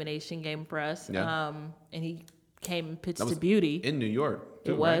also an elimination game for us. Yeah. And he came and pitched That was to beauty. in New York.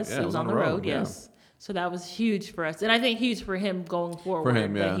 Too, It was. Right? Yeah, it was on the road. yeah. Yes. So that was huge for us, and I think huge for him going forward.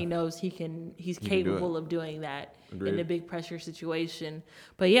 him, yeah. That he knows he's can do capable it. of doing that Agreed. in a big pressure situation.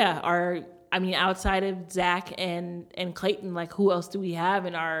 But yeah, outside of Zach and Clayton, like who else do we have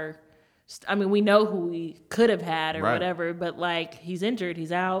in our? We know who we could have had or Right. whatever, but like he's injured,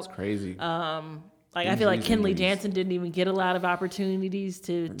 he's out. It's crazy. I feel like Injuries, Kenley injuries. Jansen didn't even get a lot of opportunities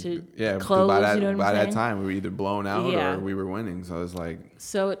to Because close. by that, you know what by I'm that saying? time, we were either blown out Yeah. or we were winning. So it's like,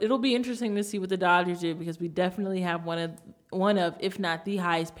 So it'll be interesting to see what the Dodgers do because we definitely have one of, if not the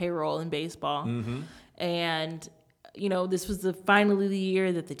highest payroll in baseball. Mm-hmm. And, this was finally the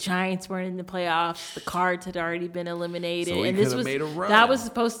year that the Giants weren't in the playoffs. The Cards had already been eliminated. So we and this coulda was made a run.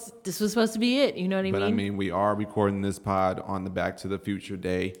 this was supposed to be it. You know what I but mean? we are recording this pod on the Back to the Future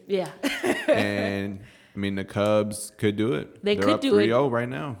day. Yeah. And the Cubs could do it. They They're could up do it. 3-0 right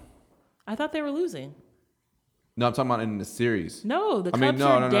now. I thought they were losing. No, I'm talking about in the series. No, the I mean, Cubs no,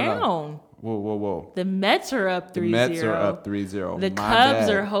 are no, no, no. down. Whoa. The Mets are up 3-0. The Mets are up 3-0. The My Cubs bad.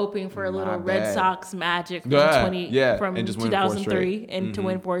 are hoping for a little My Red bad. Sox magic from Yeah, from and just win 4 2003 straight. and to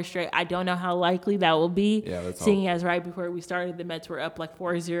win 4 straight. I don't know how likely that will be. Yeah, let's seeing as right before we started, the Mets were up like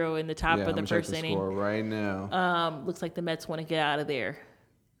 4-0 in the top Yeah, of the I'm gonna check first the inning. score right now, Looks like the Mets want to get out of there.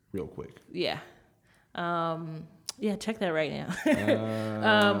 real quick. Yeah. Yeah, check that right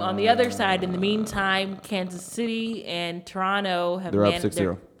now. On the other side, in the meantime, Kansas City and Toronto have They're up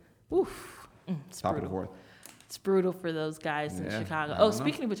 6-0. Oof. It's Top of the brutal. 4th. It's brutal for those guys in Yeah, Chicago. I Oh, don't know.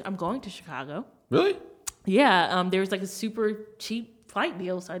 speaking of which, I'm going to Chicago. Really? Yeah, there was like a super cheap flight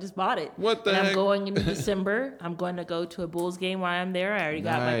deal, so I just bought it. What the and heck? I'm going in December. I'm going to go to a Bulls game while I'm there. I already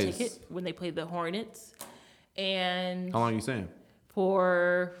got my Nice. ticket when they played the Hornets. And How long are you saying?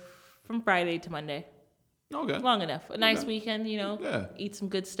 from Friday to Monday. Okay. Long enough. A nice Okay. weekend, Yeah. eat some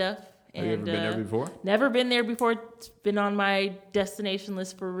good stuff. Have you ever been there before? Never been there before. It's been on my destination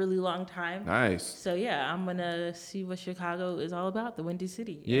list for a really long time. Nice. So yeah, I'm gonna see what Chicago is all about, the Windy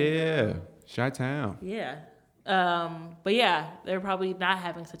City. Yeah. Chi-Town. Yeah. But yeah, they're probably not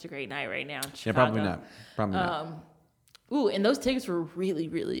having such a great night right now in Yeah, Chicago. probably not. Probably not. Ooh, and those tickets were really,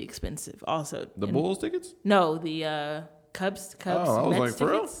 really expensive also. The And- Bulls tickets? No, the Cubs, Oh, I was Mets like, for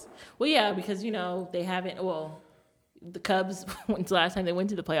real? tickets. Well, yeah, because they haven't. Well, the Cubs. When's the last time they went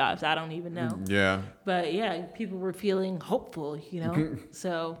to the playoffs? I don't even know. Yeah. But yeah, people were feeling hopeful,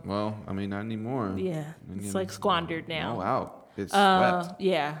 So Well, not anymore. yeah, it's like squandered now. Oh, wow. It's swept.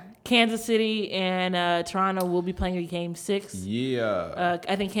 Yeah, Kansas City and Toronto will be playing a game 6. Yeah.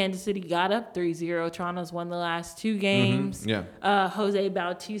 I think Kansas City got up 3-0. Toronto's won the last 2 games. Yeah. Jose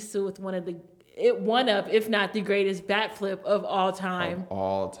Bautista with one of, if not the greatest bat flip of all time. Of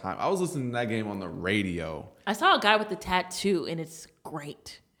all time. I was listening to that game on the radio. I saw a guy with a tattoo, and it's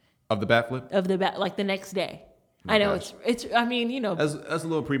great. Of the bat flip? Of the bat, like the next day. My I know gosh. it's. I mean, That's a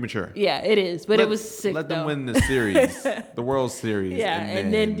little premature. yeah, it is, but it was sick. Let them though. win the series, the World Series. Yeah,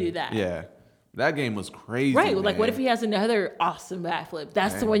 and then do that. Yeah. That game was crazy. Right, like what man. if he has another awesome bat flip?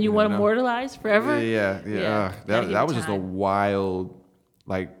 That's the Man, one you you want to know. immortalize forever. Yeah. gotta That give was it just a time. wild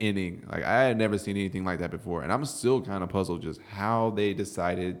inning. Like I had never seen anything like that before, and I'm still kind of puzzled just how they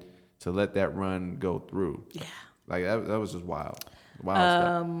decided to let that run go through. Yeah. Like that was just wild.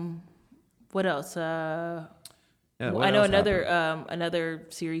 Wild stuff. What else? Yeah, what I know else another happened? another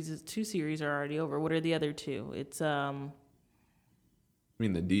series. 2 series are already over. What are the other 2? It's I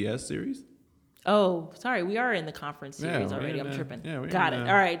mean the DS series. Oh, sorry, we are in the conference Yeah, series we're already. in I'm the- tripping. yeah, we're Got in it.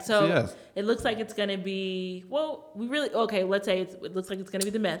 the All right, so CS. it looks like it's gonna be. Well, let's say it looks like it's gonna be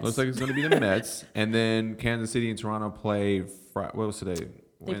the Mets. Looks like it's going to be the Mets, and then Kansas City and Toronto play. What was today?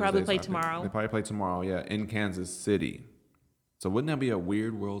 They probably Wednesday, play so I think. tomorrow. They probably play tomorrow. Yeah, in Kansas City. So wouldn't that be a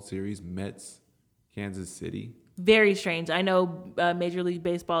weird World Series? Mets, Kansas City. Very strange. I know Major League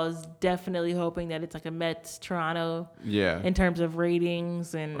Baseball is definitely hoping that it's like a Mets Toronto Yeah. in terms of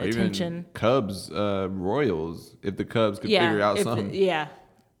ratings and Or attention. even Cubs, Royals. If the Cubs could figure out something, Yeah.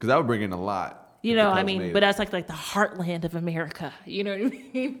 because that would bring in a lot. You know, I Because mean, maybe. but that's like the heartland of America. You know what I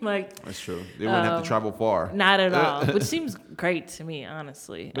mean? Like, That's true. They wouldn't have to travel far. not at all, which seems great to me,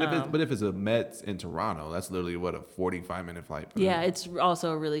 honestly. But if it's a Mets in Toronto, that's literally what, a 45-minute flight. Yeah, it's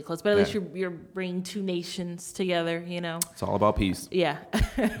also really close, but at least Yeah. you're bringing two nations together. You know. It's all about peace. Yeah.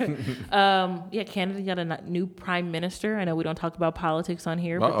 Yeah, Canada got a new prime minister. I know we don't talk about politics on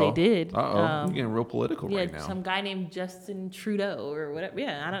here, but they did. You're getting real political Yeah, right now. some guy named Justin Trudeau or whatever.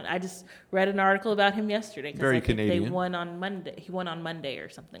 Yeah, I just read an article about him yesterday. 'Cause Very I think They Canadian. won on Monday. He won on Monday or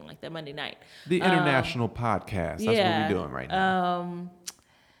something like that, Monday night. The international podcast. That's what yeah. we're doing right now.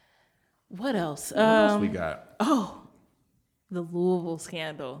 What else? What else we got? The Louisville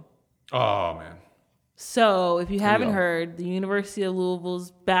scandal. Oh, man. So, if you haven't go. heard, the University of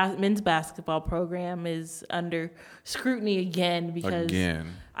Louisville's men's basketball program is under scrutiny again because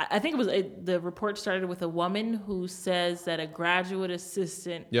Again. I think it was the report started with a woman who says that a graduate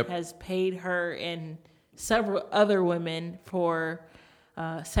assistant Yep. has paid her and several other women for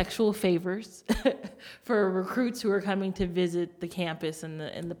sexual favors for recruits who are coming to visit the campus and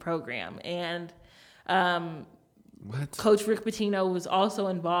the program. And What? Coach Rick Pitino was also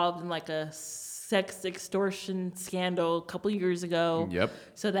involved in like a sex extortion scandal a couple years ago. Yep.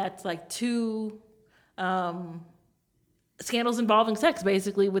 So that's like two scandals involving sex,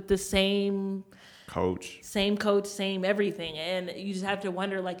 basically, with the same Coach. coach, same everything. And you just have to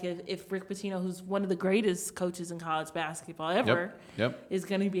wonder, like, if Rick Pitino, who's one of the greatest coaches in college basketball ever, Yep. is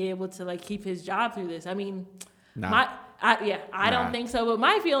going to be able to like keep his job through this. I mean, Nah. I Nah. don't think so. But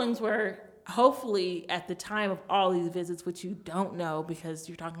my feelings were, hopefully, at the time of all these visits, which you don't know because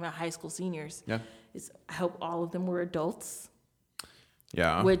you're talking about high school seniors, Yeah. I hope all of them were adults.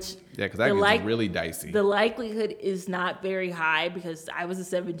 Yeah. Which Yeah, because that the gets really dicey. The likelihood is not very high because I was a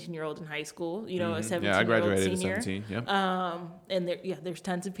 17-year-old in high school. You know, a 17-year-old Yeah, I graduated senior. at 17. Yeah. And there's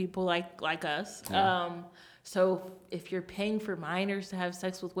tons of people like us. Yeah. So if you're paying for minors to have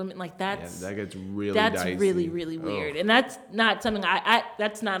sex with women, like Yeah, that's that gets really that's dicey. really really weird, and that's not something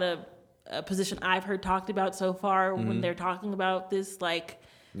that's not a position I've heard talked about so far when they're talking about this. Like,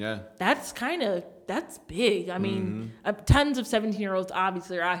 Yeah. that's big. I mean, tons of 17-year-olds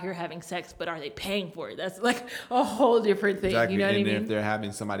obviously are out here having sex, but are they paying for it? That's like a whole different thing. Exactly. You know what I And mean? if they're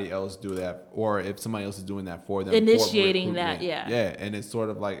having somebody else do that, or if somebody else is doing that for them, Initiating for that, recruitment. yeah. Yeah, and it's sort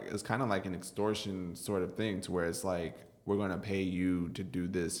of like, it's kind of like an extortion sort of thing to where it's like, we're going to pay you to do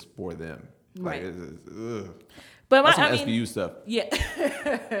this for them. Right. Like, ugh. But That's some I SVU mean, stuff. yeah.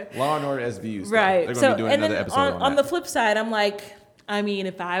 Law and Order SVU stuff. Right. They're going to So, be doing and another then episode on the that. flip side, I'm like, I mean,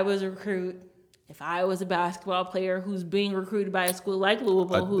 if I was a recruit, if I was a basketball player who's being recruited by a school like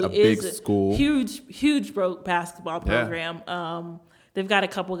Louisville, who a is big school. huge broke basketball Yeah. program, they've got a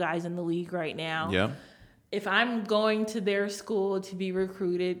couple guys in the league right now. Yeah. If I'm going to their school to be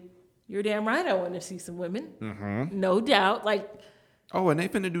recruited, you're damn right I want to see some women. Mm-hmm. No doubt. Like, Oh, and they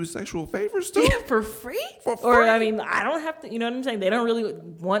finna do sexual favors too? for free? For Or, free? I mean, I don't have to, you know what I'm saying? They don't really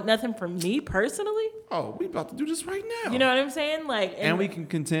want nothing from me personally. Oh, we about to do this right now. You know what I'm saying? Like, and we can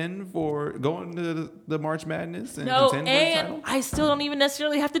contend for going to the March Madness and no, contend for the and title. I still don't even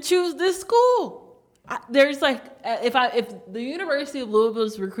necessarily have to choose this school. There's like, if the University of Louisville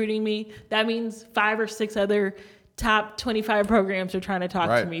is recruiting me, that means 5 or 6 other top 25 programs are trying to talk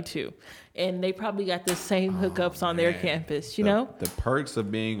to Right. me too. And they probably got the same hookups on their Man. campus, you know? The perks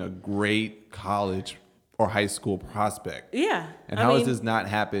of being a great college or high school prospect. Yeah. And I how has mean, this not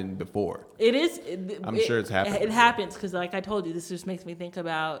happened before? It is. I'm sure it's happened It before. happens because, like I told you, this just makes me think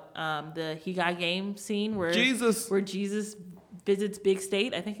about the He Got Game scene where Jesus visits Big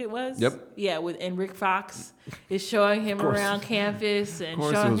State. I think it was. Yep. Yeah, and Rick Fox is showing him course. around campus and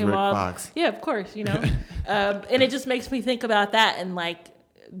course it showing was him Rick all. Fox. Yeah, of course. You know, and it just makes me think about that and like.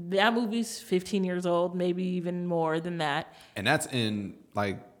 That movie's 15 years old, maybe even more than that. And that's in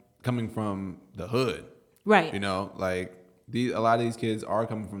like coming from the hood. Right. You know, like a lot of these kids are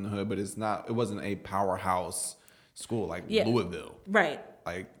coming from the hood, but it wasn't a powerhouse school like Yeah. Louisville. Right.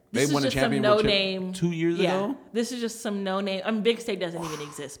 Like This they is won a just some championship no-name 2 years ago. This is just some no-name. I mean, Big State doesn't even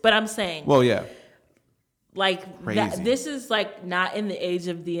exist. But I'm saying, Well, yeah. like, Crazy. this is like not in the age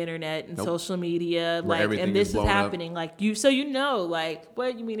of the internet and Nope. social media. Where Like, everything and this is is blown up. happening. Like, like,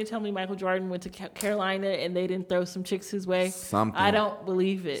 what you mean to tell me Michael Jordan went to Carolina and they didn't throw some chicks his way? Something. I don't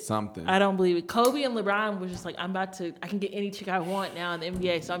believe it. Something. I don't believe it. Kobe and LeBron was just like, I can get any chick I want now in the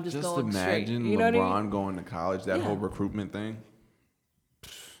NBA, so I'm just going imagine straight. You know LeBron what I mean? going to college, that Yeah. whole recruitment thing.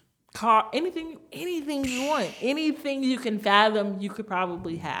 Anything you want, anything you can fathom, you could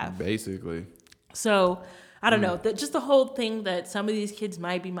probably have. Basically. So I don't know, just the whole thing that some of these kids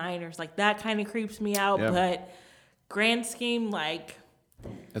might be minors, like that kind of creeps me out. Yeah. But grand scheme, like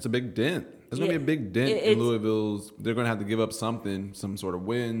That's a big dent. It's going to be a big dent in Louisville's. They're going to have to give up something, some sort of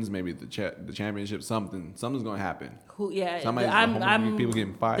wins, maybe the championship, something. Something's going to happen. People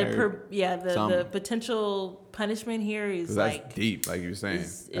getting fired. The potential punishment here is that's deep, like you were saying.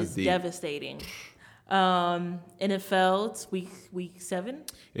 It's devastating. NFL, it's week 7.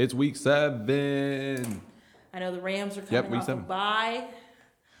 It's week 7. I know the Rams are coming off a bye.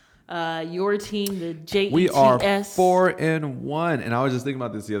 Your team, the Jets. We are 4-1, and I was just thinking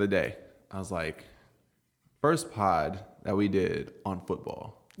about this the other day. I was like, first pod that we did on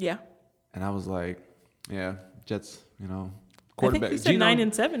football. Yeah. And I was like, yeah, Jets. Quarterback. I think you said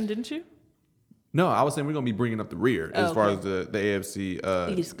 9-7, didn't you? No, I was saying we're gonna be bringing up the rear as far as the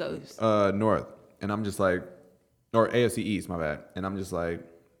AFC East goes. North, and I'm just like, or AFC East, my bad. And I'm just like,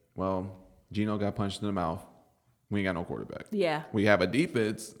 well, Geno got punched in the mouth. We ain't got no quarterback. Yeah. We have a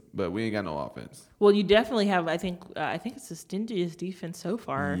defense, but we ain't got no offense. Well, you definitely have. I think it's the stingiest defense so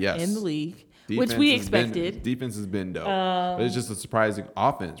far in the league, which we expected. Defense has been dope, but it's just a surprising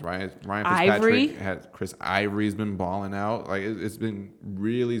offense, right? Ryan Fitzpatrick Chris Ivory's been balling out. Like it's been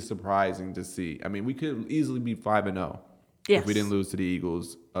really surprising to see. I mean, we could easily be 5-0 if we didn't lose to the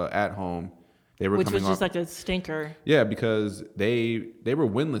Eagles at home. Which was just like a stinker. Yeah, because they were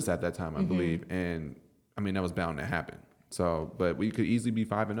winless at that time, I believe, and I mean that was bound to happen. So, but we could easily be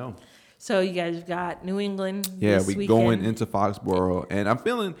 5-0. So you guys got New England. Yeah, we going into Foxborough, and I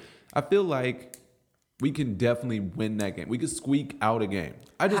feel like we can definitely win that game. We could squeak out a game.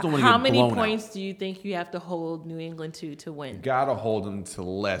 I just don't want to get blown out. How many points do you think you have to hold New England to win? Gotta hold them to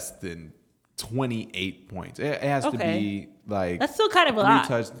less than 28 points. It has to be like that's still kind of a lot.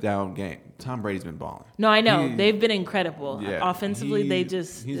 3-touchdown game. Tom Brady's been balling. No, I know they've been incredible. Yeah, offensively,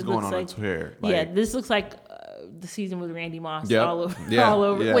 he's going on a tear. This looks like the season with Randy Moss all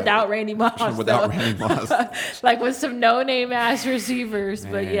over without Randy Moss. Randy Moss. Like with some no-name ass receivers,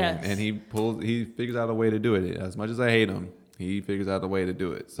 but yes. And he figures out a way to do it. As much as I hate him, he figures out a way to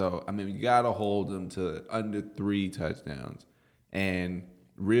do it. So, I mean, you got to hold him to under 3 touchdowns and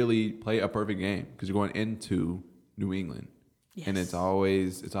really play a perfect game because you're going into New England. Yes. And it's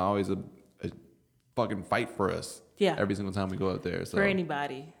always a fucking fight for us. Yeah. Every single time we go out there. So. For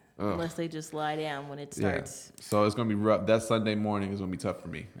anybody. Unless they just lie down when it starts. Yeah. So it's going to be rough. That Sunday morning is going to be tough for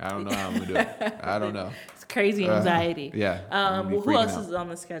me. I don't know how I'm going to do it. I don't know. It's crazy anxiety. Who else is on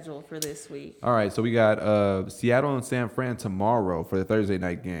the schedule for this week? All right. So we got Seattle and San Fran tomorrow for the Thursday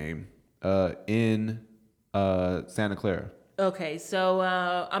night game in Santa Clara. Okay, so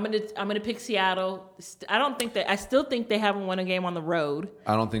I'm gonna pick Seattle. I still think they haven't won a game on the road.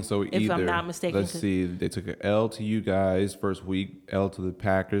 I don't think so either. If I'm not mistaken. Let's see. They took an L to you guys first week. L to the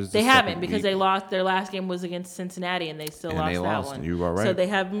Packers. They haven't because they lost. Their last game was against Cincinnati, and they still lost that one. You are right. So they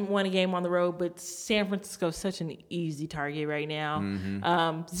haven't won a game on the road. But San Francisco is such an easy target right now.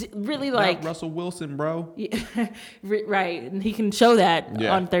 Really like not Russell Wilson, bro. Right, and he can show that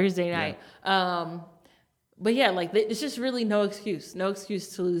on Thursday night. Yeah. But yeah, like it's just really no excuse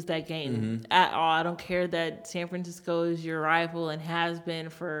to lose that game at all. I don't care that San Francisco is your rival and has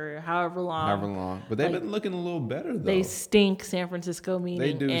been for however long. But they've been looking a little better though. They stink, San Francisco meaning.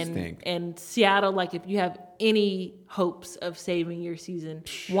 They do stink. And Seattle, like if you have any hopes of saving your season,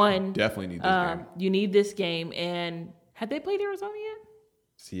 definitely need this game. You need this game. And had they played Arizona yet?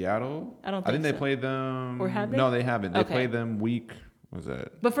 Seattle? I don't think so. They played them. Or have they? No, they haven't. They played them week. Was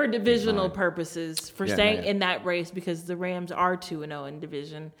that? But for divisional purposes, for staying in that race, because the Rams are 2-0 in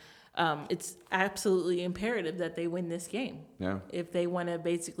division, it's absolutely imperative that they win this game. Yeah. If they want to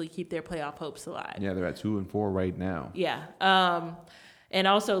basically keep their playoff hopes alive. Yeah, they're at 2-4 right now. Yeah. And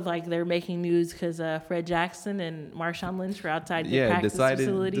also, like, they're making news because Fred Jackson and Marshawn Lynch were outside the practice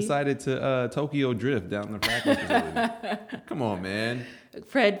facility. Decided to Tokyo drift down the practice facility. Come on, man.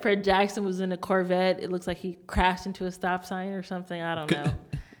 Fred Jackson was in a Corvette. It looks like he crashed into a stop sign or something. I don't know.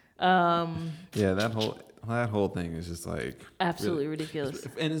 Yeah, that whole thing is just like absolutely ridiculous.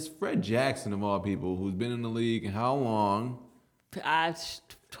 And it's Fred Jackson of all people who's been in the league and how long?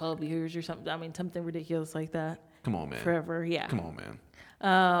 12 years or something. I mean, something ridiculous like that. Come on, man. Forever, yeah. Come on, man.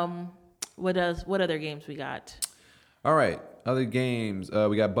 What other games we got? All right, other games.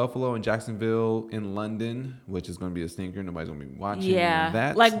 We got Buffalo and Jacksonville in London, which is going to be a stinker. Nobody's going to be watching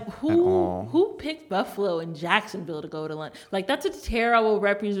that. Like who picked Buffalo and Jacksonville to go to London? Like that's a terrible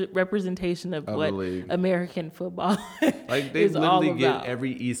representation of what American football like they literally get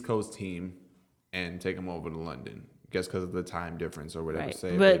every East Coast team and take them over to London. I guess because of the time difference or whatever.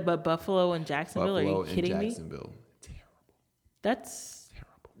 Right. But Buffalo and Jacksonville, are you kidding me? Terrible. That's terrible.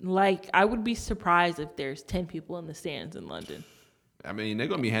 Like I would be surprised if there's 10 people in the stands in London. I mean, they're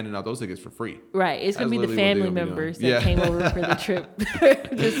gonna be handing out those tickets for free. Right. It's gonna be the literally what family they'll be members doing. that came over for the trip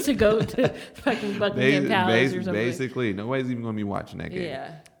just to go to fucking Buckingham Palace or something. Basically, nobody's even gonna be watching that game.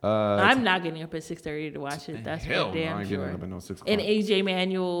 Yeah. I'm not getting up at 6:30 to watch it. That's for hell, damn I ain't sure. getting up at no 6 o'clock. And AJ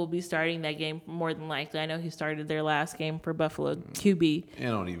Manuel will be starting that game more than likely. I know he started their last game for Buffalo QB. It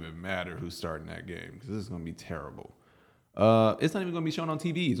don't even matter who's starting that game because this is gonna be terrible. It's not even gonna be shown on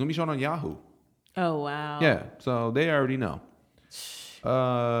TV. It's gonna be shown on Yahoo. Oh wow. Yeah, so they already know.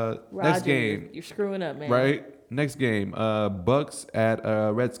 Roger, Next game, you're screwing up, man. right? Next game, Bucks at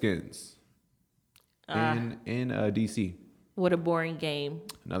Redskins in DC. What a boring game.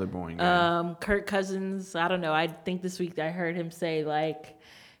 Another boring game. Kirk Cousins, I don't know. I think this week I heard him say like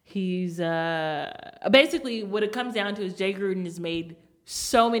he's basically what it comes down to is Jay Gruden has made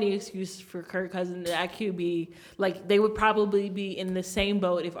so many excuses for Kirk Cousins at QB. Like they would probably be in the same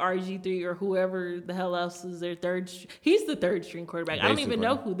boat if RG3 or whoever the hell else is their he's the third string quarterback. Basically. I don't even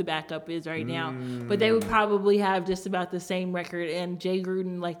know who the backup is right now, but they would probably have just about the same record. And Jay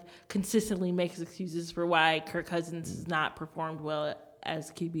Gruden like consistently makes excuses for why Kirk Cousins has not performed well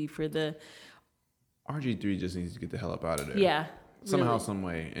as QB for the RG3 just needs to get the hell up out of there. Yeah. Somehow, really. some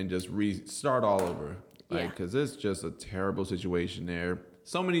way, and just restart all over. Yeah. Because it's just a terrible situation there.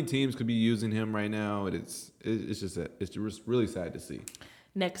 So many teams could be using him right now. It's just really sad to see.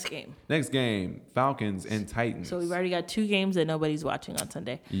 Next game, Falcons and Titans. So we've already got 2 games that nobody's watching on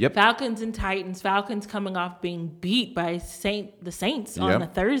Sunday. Yep. Falcons and Titans. Falcons coming off being beat by the Saints on a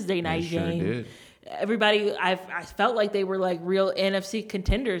Thursday night game. Sure did. Everybody, I felt like they were like real NFC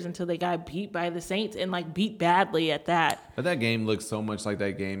contenders until they got beat by the Saints and like beat badly at that. But that game looks so much like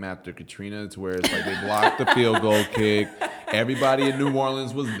that game after Katrina, to where it's like they blocked the field goal kick. Everybody in New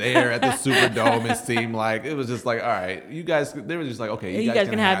Orleans was there at the Superdome. It seemed like it was just like, all right, you guys. They were just like, okay, you guys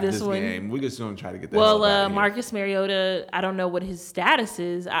can have this one. Game. We're just gonna try to get that. Well, Marcus Mariota, I don't know what his status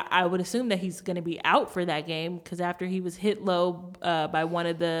is. I would assume that he's going to be out for that game because after he was hit low by one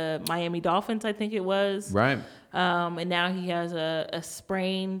of the Miami Dolphins, I think it was. Right. And now he has a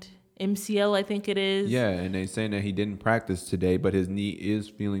sprained MCL, I think it is. Yeah, and they're saying that he didn't practice today, but his knee is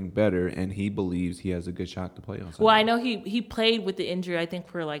feeling better, and he believes he has a good shot to play on Sunday. Well, I know he played with the injury, I think,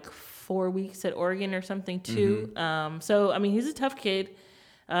 for like 4 weeks at Oregon or something, too. So, I mean, he's a tough kid.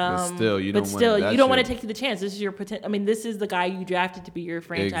 But still, you don't want to take the chance. This is your potential. I mean, this is the guy you drafted to be your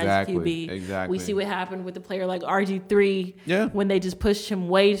franchise QB. Exactly. We see what happened with a player like RG3 when they just pushed him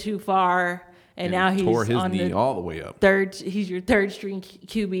way too far. And now he's tore his on knee all the way up. He's your third string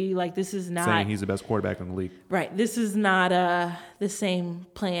QB. Like this is not saying he's the best quarterback in the league. Right. This is not the same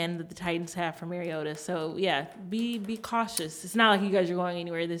plan that the Titans have for Mariota. So yeah, be cautious. It's not like you guys are going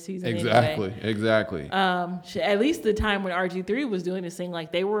anywhere this season. Exactly. Anyway. Exactly. At least the time when RG3 was doing this thing,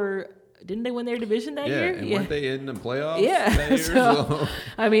 like didn't they win their division that year? And weren't they in the playoffs? Yeah. That year? So,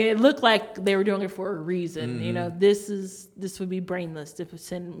 I mean, it looked like they were doing it for a reason. Mm-hmm. You know, this would be brainless to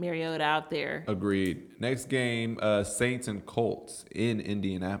send Mariota out there. Agreed. Next game, Saints and Colts in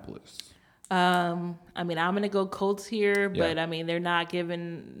Indianapolis. I mean, I'm gonna go Colts here, but I mean, they're not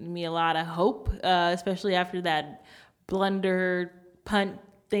giving me a lot of hope, especially after that blunder punt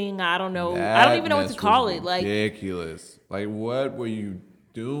thing. I don't know. I don't even know what to call it. Like ridiculous. Like, what were you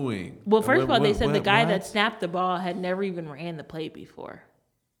doing? Well, first of all, they said the guy that snapped the ball had never even ran the play before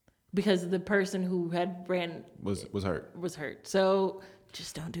because the person who had ran was hurt. So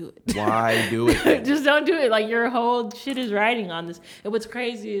just don't do it. Why do it? Just don't do it. Like your whole shit is riding on this. And what's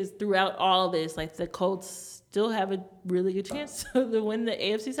crazy is throughout all of this, like the Colts still have a really good chance to win the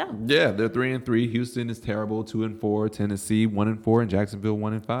AFC South. Yeah, they're 3-3. Houston is terrible, 2-4. Tennessee 1-4, and Jacksonville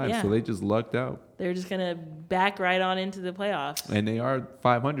 1-5. Yeah. So they just lucked out. They're just gonna back right on into the playoffs. And they are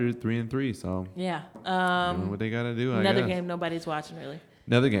 500, 3-3. So yeah, doing what they gotta do. Another game nobody's watching really.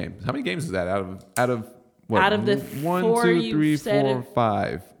 Another game. How many games is that out of what? Out of the 1, 2, 3, 4,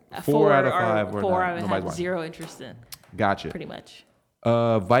 5. 4 out of 5. Four I have zero interest in. Gotcha. Pretty much.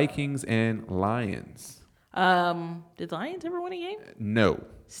 Vikings and Lions. Did the Lions ever win a game? No.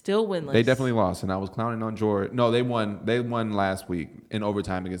 Still winless. They definitely lost, and I was clowning on George. No, they won. They won last week in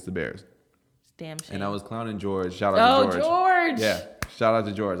overtime against the Bears. Damn shame. And I was clowning George. Shout out to George. George! Yeah. Shout out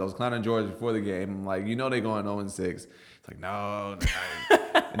to George. I was clowning George before the game. I'm like, they're going 0-6. It's like, no.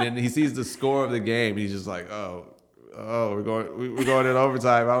 And then he sees the score of the game. And he's just like, oh, we're going in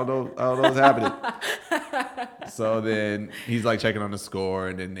overtime. I don't know what's happening. So then he's like checking on the score,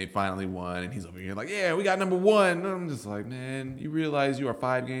 and then they finally won, and he's over here like, yeah, we got number 1. And I'm just like, man, you realize you are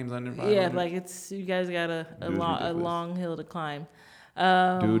 5 games under 500? Yeah, like you guys got a long hill to climb.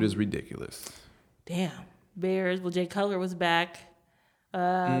 Dude is ridiculous. Damn. Bears. Well, Jay Cutler was back.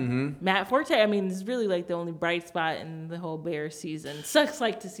 Matt Forte, I mean, is really like the only bright spot in the whole Bears season. Sucks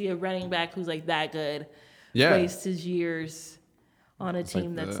like to see a running back who's like that good waste his years on a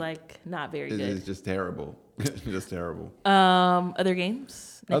team that's like not very good. It's just terrible. Just terrible. Other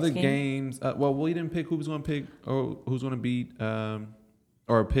games? Other games. Well, we didn't pick who was going to pick or who's going to beat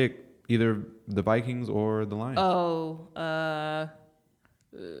or pick either the Vikings or the Lions.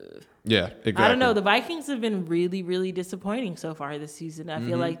 Yeah, exactly. I don't know. The Vikings have been really, really disappointing so far this season. I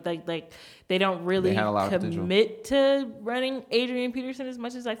feel like they don't really commit to running Adrian Peterson as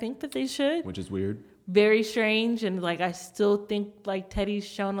much as I think that they should. Which is weird. Very strange, and like I still think like Teddy's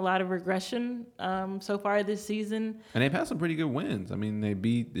shown a lot of regression so far this season. And they've had some pretty good wins. I mean, they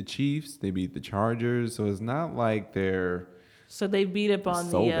beat the Chiefs, they beat the Chargers, so it's not like they're they beat up on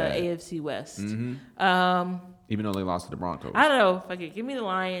the AFC West. Even though they lost to the Broncos. I don't know. Fuck it. Give me the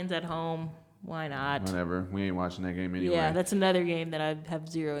Lions at home. Why not? Whatever. We ain't watching that game anyway. Yeah, that's another game that I have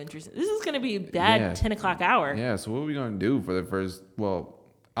zero interest in. This is going to be a bad 10 o'clock hour. Yeah, so what are we going to do for the first... Well,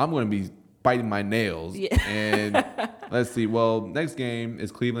 I'm going to be biting my nails. Yeah. And let's see. Well, next game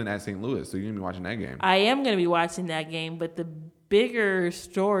is Cleveland at St. Louis, so you're going to be watching that game. I am going to be watching that game, but the bigger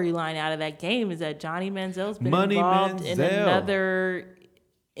storyline out of that game is that Johnny Manziel's been involved in another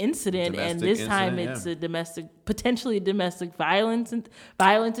incident, and this time it's a potentially domestic violence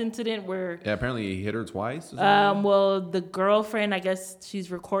incident where apparently he hit her twice. Well, the girlfriend, I guess she's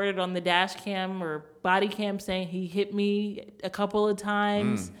recorded on the dash cam or body cam saying he hit me a couple of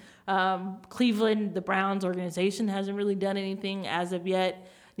times. Cleveland, the Browns organization, hasn't really done anything as of yet.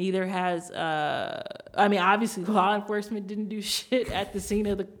 Neither has, obviously law enforcement didn't do shit at the scene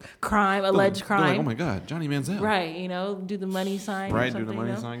of the alleged crime. Like, oh my God, Johnny Manziel. Right, do the money sign. Right, do the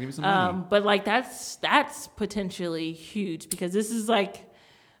money sign, give me some money. But like that's potentially huge because this is like,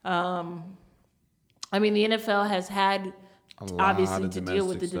 the NFL has had obviously to deal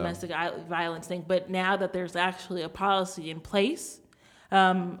with the domestic violence thing, but now that there's actually a policy in place,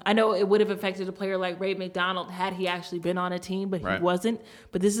 I know it would have affected a player like Ray McDonald had he actually been on a team, but he wasn't.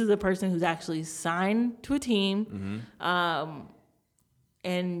 But this is a person who's actually signed to a team.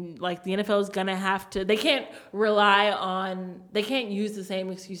 And like the NFL is going to have to, they can't use the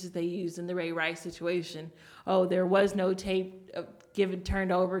same excuses they used in the Ray Rice situation. Oh, there was no tape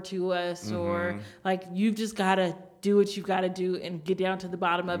turned over to us, or like you've just got to do what you've got to do and get down to the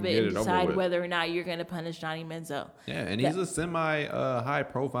bottom of it and decide whether or not you're going to punish Johnny Manziel. Yeah, and he's a semi high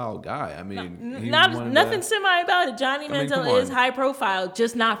profile guy. I mean, nothing semi about it. Johnny Manziel is high profile,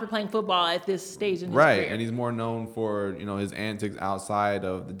 just not for playing football at this stage in his career. And he's more known for his antics outside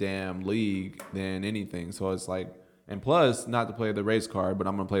of the damn league than anything. So it's like, and plus, not to play the race card, but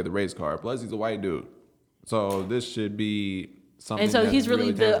I'm gonna play the race card. Plus, he's a white dude, so this should be. And so he's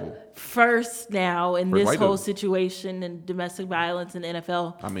really the first now in this whole situation in domestic violence in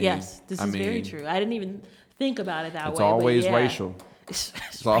NFL. This is very true. I didn't even think about it that way. It's always racial.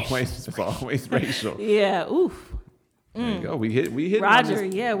 It's always racial. Yeah. Oof. There you go. We hit Roger.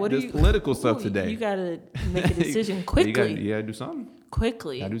 What this political stuff today? You got to make a decision quickly. You got to do something.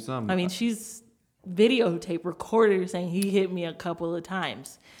 Quickly. Got to do something. I mean, she's videotape recorded saying he hit me a couple of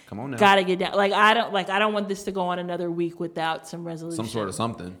times. Come on now. Gotta get down. I don't want this to go on another week without some resolution. Some sort of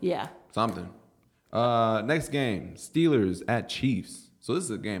something. Yeah. Something. Next game, Steelers at Chiefs. So this is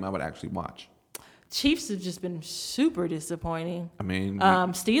a game I would actually watch. Chiefs have just been super disappointing. I mean,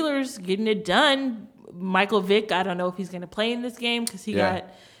 Steelers getting it done. Michael Vick, I don't know if he's going to play in this game because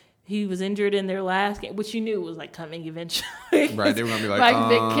he was injured in their last game, which you knew was like coming eventually. Right, they were gonna be like, Mike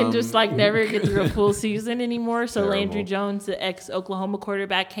Vick can just like never get through a full season anymore. So Landry Jones, the ex-Oklahoma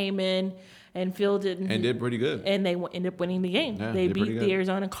quarterback, came in and fielded and did pretty good. And they ended up winning the game. Yeah, they beat the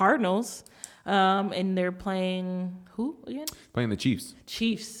Arizona Cardinals, and they're playing who again? Playing the Chiefs.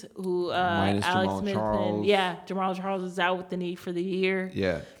 Chiefs, who minus Alex Jamal Smith Charles. and Jamal Charles is out with the knee for the year.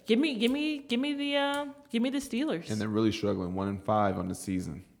 Yeah, give me the Steelers. And they're really struggling, 1-5 on the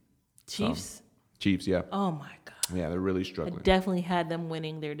season. Chiefs? Chiefs, yeah. Oh, my God. Yeah, they're really struggling. I definitely had them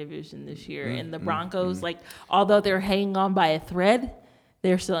winning their division this year. And the Broncos, although they're hanging on by a thread,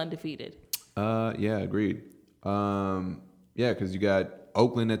 they're still undefeated. Yeah, agreed. Because you got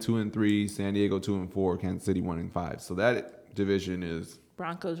Oakland at 2-3, San Diego 2-4, Kansas City 1-5. So that division is...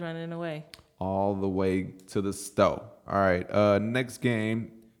 Broncos running away. All the way to the stow. All right, next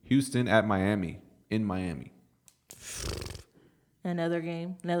game, Houston at Miami, in Miami. Another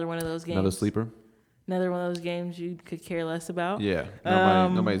game, another one of those games. Another sleeper. Another one of those games you could care less about. Yeah,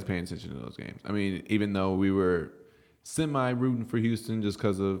 nobody's paying attention to those games. I mean, even though we were semi-rooting for Houston just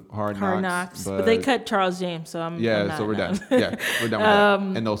because of hard knocks. But they cut Charles James, so I'm not so we're done. Yeah, we're done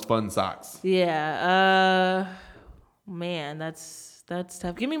with that. And those fun socks. Yeah. Man, that's That's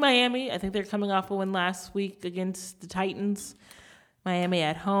tough. Give me Miami. I think they're coming off a win last week against the Titans. Miami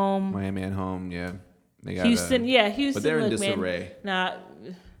at home. Miami at home, yeah. They got Houston, Houston. But they're in look, disarray. Man,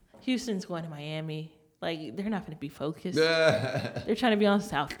 Houston's going to Miami. Like, they're not going to be focused. They're trying to be on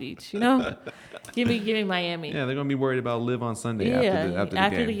South Beach, you know? Give me Miami. Yeah, they're going to be worried about Live on Sunday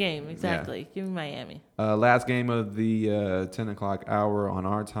after the game. Exactly. Yeah. Give me Miami. Last game of the 10 o'clock hour on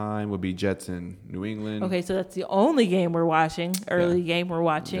our time would be Jets in New England. Okay, so that's the only game we're watching, game we're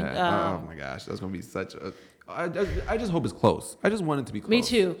watching. Yeah. Oh, my gosh. That's going to be such a... I just hope it's close. I just want it to be close. Me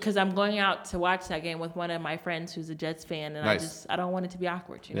too, because I'm going out to watch that game with one of my friends who's a Jets fan, and nice. I don't want it to be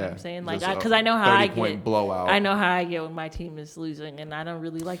awkward. You know what I'm saying? Like, because I know how I get. Blowout. I know how I get when my team is losing, and I don't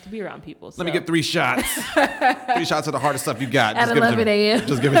really like to be around people. So. Let me get 3 shots. 3 shots of the hardest stuff you got. At 11 a.m.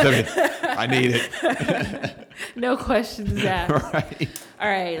 Just give it to me. I need it. No questions asked. Right. All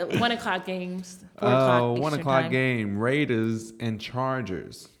right, 1 o'clock games. 4 o'clock. 1 o'clock game. Raiders and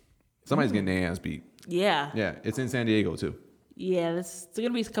Chargers. Somebody's getting their ass beat. Yeah. Yeah, it's in San Diego too. Yeah, there's going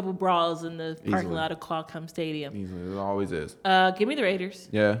to be a couple brawls in the parking lot of Qualcomm Stadium. Easily, it always is. Give me the Raiders.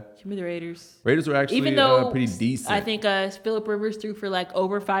 Yeah. Give me the Raiders. Raiders are actually even though pretty decent. I think Phillip Rivers threw for like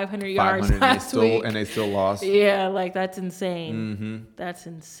over 500 yards last week. And they still lost. Yeah, like that's insane. Mm-hmm. That's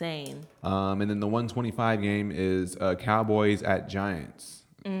insane. And then the 125 game is Cowboys at Giants.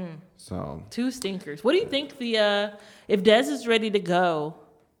 So 2 stinkers. What do you think if Dez is ready to go,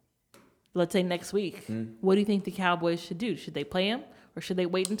 let's say next week, what do you think the Cowboys should do? Should they play him, or should they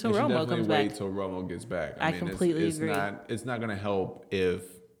wait until Romo comes back? Wait till Romo gets back. I completely agree. It's not going to help if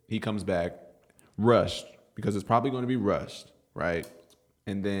he comes back rushed, because it's probably going to be rushed, right?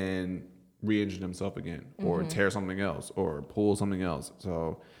 And then re-injure himself again, or tear something else, or pull something else.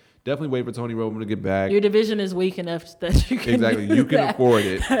 So definitely wait for Tony Romo to get back. Your division is weak enough that you can you can afford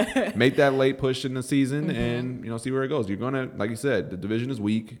it. Make that late push in the season, and see where it goes. You're gonna, like you said, the division is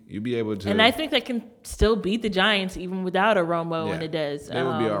weak. You'll be able to. And I think they can still beat the Giants even without a Romo and a Dez. They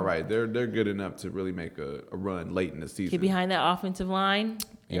will be all right. They're good enough to really make a run late in the season. Get behind that offensive line.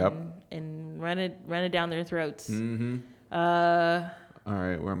 Yep. And run it down their throats. Mm-hmm. All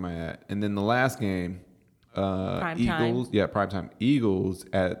right, where am I at? And then the last game. Eagles, primetime. Eagles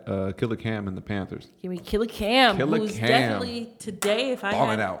at Killer Cam and the Panthers. Give me Killer Cam, who's definitely today. If I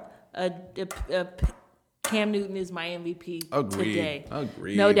balling out, Cam Newton is my MVP today.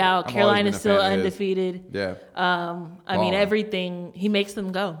 Agreed. No doubt. Carolina's still undefeated. Yeah. I mean, everything he makes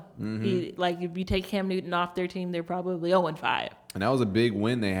them go. If you take Cam Newton off their team, they're probably 0-5. And that was a big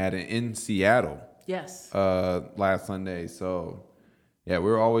win they had in Seattle. Yes. Last Sunday. So. Yeah,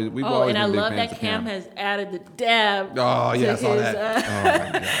 we've always been and I big love fans that of Cam has added the dab. Oh yeah, I saw that. Oh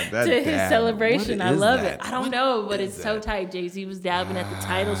my god, that to his celebration. I love it. I don't know, but it's so tight. Jay-Z was dabbing at the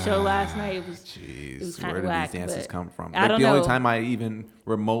title show last night. It was kind of whack. Where do these dances come from? I don't know. The only time I even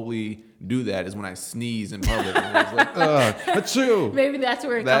remotely do that is when I sneeze in public. It's like, achoo. Maybe that's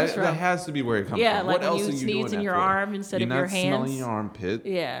where it comes from. That has to be where it comes from. Yeah, like what when else you sneeze in your arm instead of your hands. You're not smelling your armpit.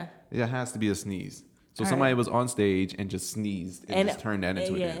 Yeah. It has to be a sneeze. So somebody was on stage and just sneezed and just turned that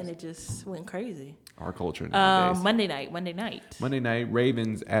into a dance. And it just went crazy. Our culture nowadays. Monday night.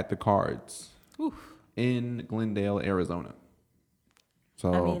 Ravens at the Cards. Oof. In Glendale, Arizona.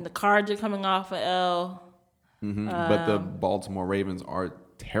 So I mean, the Cards are coming off a L. But the Baltimore Ravens are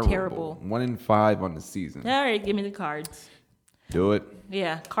terrible. 1-5 on the season. All right, give me the Cards. Do it.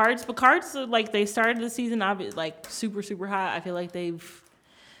 Yeah, Cards. But Cards, they started the season super, super hot. I feel like they've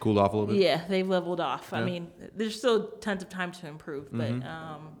cooled off a little bit? Yeah, they've leveled off. Yeah. I mean, there's still tons of time to improve, but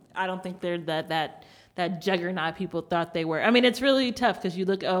I don't think they're that juggernaut people thought they were. I mean, it's really tough because you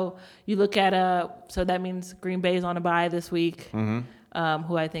look at so that means Green Bay's on a bye this week, who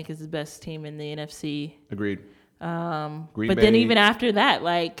I think is the best team in the NFC. Agreed. Green Bay. Then even after that,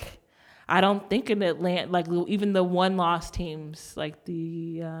 I don't think in Atlanta, even the one-loss teams like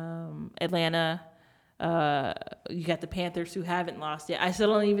the Atlanta. You got the Panthers who haven't lost yet. I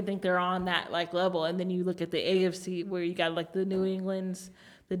still don't even think they're on that level. And then you look at the AFC where you got the New Englands,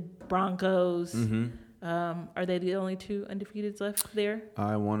 the Broncos. Are they the only 2 undefeateds left there?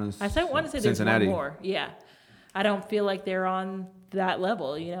 I want to say there's one more. Yeah. I don't feel like they're on that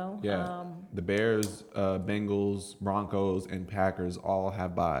level, Yeah. The Bears, Bengals, Broncos, and Packers all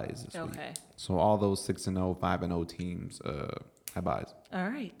have byes this week. So all those 6-0, 5-0 teams have byes. All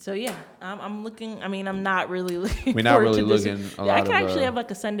right. So, yeah, I'm looking. I mean, I'm not really looking We're not really looking a lot I could actually have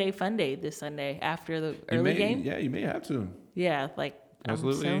a Sunday fun day this Sunday after the early game. Yeah, you may have to. Yeah,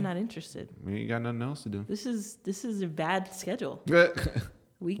 absolutely. I'm so not interested. We ain't got nothing else to do. This is a bad schedule.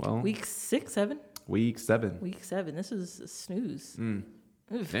 Week 6, 7? Week 7. Week 7. This is a snooze.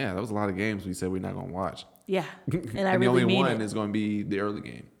 Yeah, that was a lot of games we said we're not going to watch. Yeah, and I and the really only mean one it. is going to be the early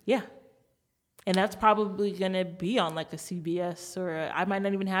game. Yeah. And that's probably going to be on like a CBS I might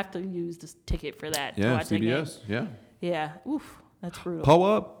not even have to use this ticket for that to Yeah, watch that game. CBS. Yeah. Yeah. Oof. That's brutal. Pull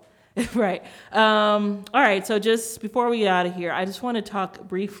up. Right. All right. So just before we get out of here, I just want to talk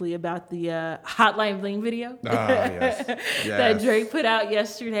briefly about the Hotline Bling video Yes. that Drake put out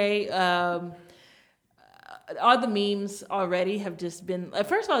yesterday. All the memes already have just been.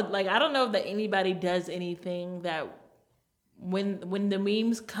 First of all, like I don't know that anybody does anything that when the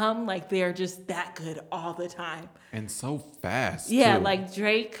memes come, like they're just that good all the time. And so fast. Yeah, too. like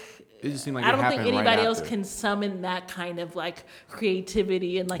Drake. It just seemed like I it don't think happened right anybody else after. can summon that kind of like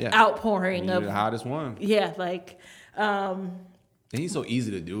creativity and like Yeah. outpouring You're of the hottest one. yeah, like And he's so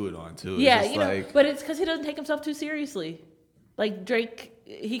easy to do it on too. It's yeah, just you know, like, but it's because he doesn't take himself too seriously. Like Drake,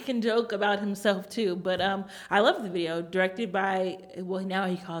 he can joke about himself too. But I love the video, directed by now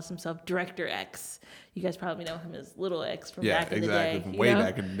he calls himself Director X. You guys probably know him as Little X from back in the day. From you way know?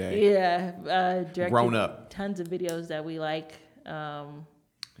 back in the day. Yeah, directed Grown up. tons of videos that we like.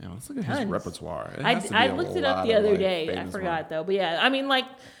 Yeah, let's look at Tons. his repertoire. It I has to be I a looked it up lot the of, other like, day. I famous forgot ones. though. But yeah, I mean, like,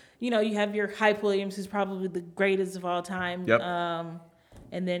 you know, you have your Hype Williams, who's probably the greatest of all time. Yep.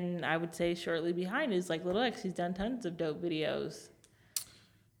 And then I would say shortly behind is like Little X. He's done tons of dope videos.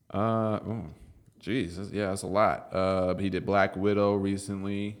 Geez, that's a lot. But he did Black Widow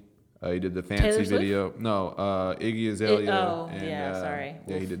recently. He did the Taylor fancy Swift? video. No, Iggy Azalea. Sorry.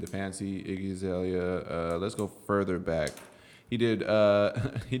 Yeah, he did the fancy Iggy Azalea. Let's go further back. He did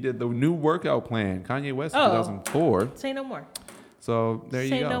he did the new workout plan, Kanye West in 2004. Say no more. So there you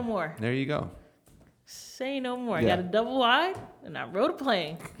Say go. no more. There you go. Say no more. I Yeah. got a double wide and I rode a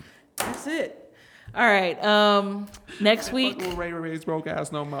plane. That's it. All right. Next week. Fuck with Ray Ray's broke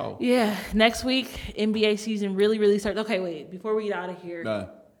ass no more. Yeah. Next week, NBA season really starts. Okay, wait. Before we get out of here.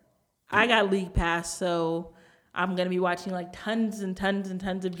 I got League Pass, so I'm gonna be watching like tons and tons and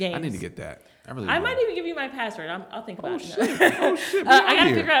tons of games. I need to get that. I really. I do. might even give you my password. I'll think about it. Oh shit! I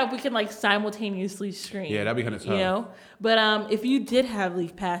gotta figure out if we can like simultaneously stream. Yeah, that'd be kinda tough. You know, but if you did have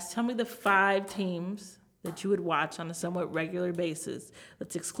League Pass, tell me the 5 teams that you would watch on a somewhat regular basis.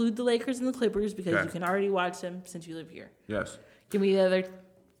 Let's exclude the Lakers and the Clippers because Okay. you can already watch them since you live here. Yes. Give me the other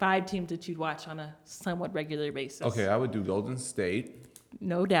 5 teams that you'd watch on a somewhat regular basis. Okay, I would do Golden State.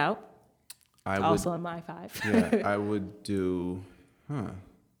 No doubt. I would. Also in my 5. Yeah, I would do.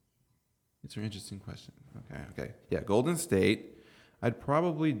 It's an interesting question. Okay. Yeah, Golden State. I'd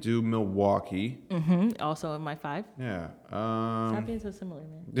probably do Milwaukee. Also in my 5. Yeah. Stop being so similar,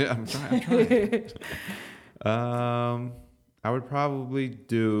 man. Yeah, I'm trying. I would probably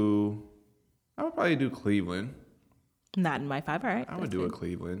do Cleveland. Not in my 5. All right. I would do a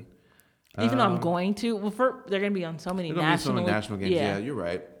Cleveland. Even though I'm going to. Well, they're going to be on so many There's gonna be so national. many national games. Yeah, you're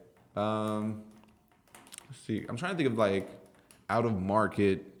right. Let's see. I'm trying to think of like out of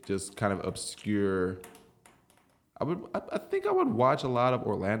market, just kind of obscure. I think I would watch a lot of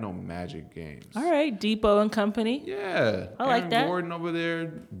Orlando Magic games. All right, Depot and Company. Yeah, I like Aaron that. Gordon over there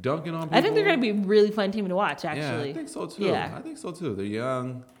dunking on people. I think they're going to be a really fun team to watch, actually. Yeah, I think so too. Yeah. I think so too. They're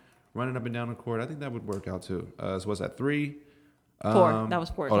young, running up and down the court. I think that would work out too. So what's that? 3? 4. That was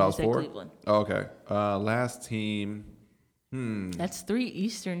 4. Oh, that You was said 4. Cleveland. Oh, okay. Last team. That's 3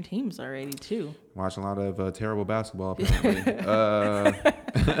 Eastern teams already, too. Watch a lot of terrible basketball. Apparently.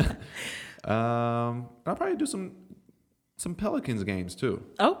 I'll probably do some Pelicans games too.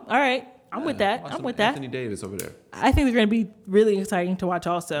 Oh, all right. I'm with that. Watch I'm some with that. Anthony Davis over there. I think they're going to be really exciting to watch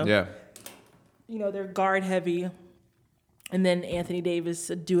also. Yeah. You know, they're guard heavy. And then Anthony Davis,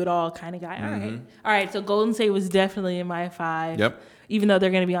 a do-it-all kind of guy. All right. All right, so Golden State was definitely in my 5. Yep. Even though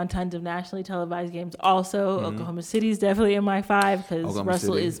they're going to be on tons of nationally televised games. Also, Oklahoma City is definitely in my 5 because Oklahoma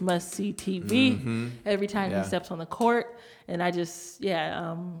Russell City. is must-see TV every time Yeah. he steps on the court. And I just,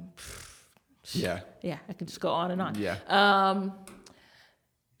 Yeah. I can just go on and on. Yeah. I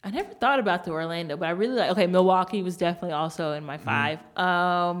never thought about the Orlando, but I really like. Okay, Milwaukee was definitely also in my 5.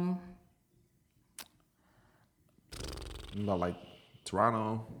 What about like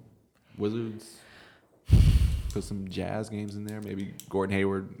Toronto Wizards? Put some Jazz games in there. Maybe Gordon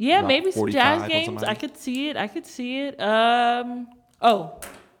Hayward. Yeah, drop maybe some 45 Jazz on games. somebody. I could see it.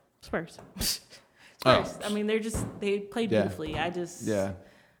 Spurs. Spurs. I mean, they play Yeah. beautifully. I just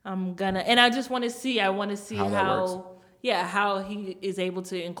want to see. I want to see How that works. how he is able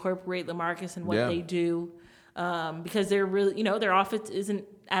to incorporate LaMarcus and what Yeah. they do. Because they're really, their offense isn't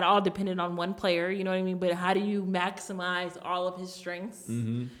at all dependent on one player. You know what I mean? But how do you maximize all of his strengths?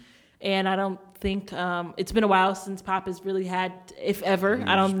 And I don't think it's been a while since Pop has really had, if ever. Huge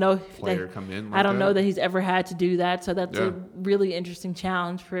I don't know if player come in like I don't know that. that he's ever had to do that. So that's Yeah. a really interesting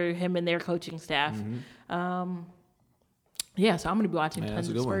challenge for him and their coaching staff. Yeah, so I'm going to be watching Man, tons that's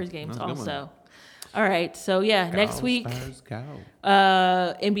of a good one. Spurs games That's a good one. also. All right, so yeah, next Go, week Spurs, go.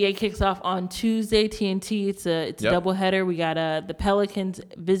 NBA kicks off on Tuesday. TNT. It's a Yep. doubleheader. We got the Pelicans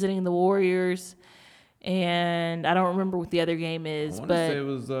visiting the Warriors, and I don't remember what the other game I is, want to but say it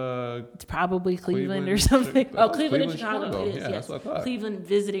was it's probably Cleveland or Cleveland, something. Chicago. Oh, Cleveland and Cleveland, Chicago. Chicago. It is. Yeah, Yes, that's what I thought. Cleveland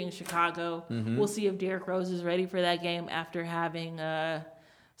visiting Chicago. We'll see if Derrick Rose is ready for that game after having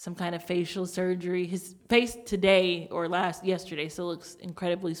some kind of facial surgery. His face today or yesterday still looks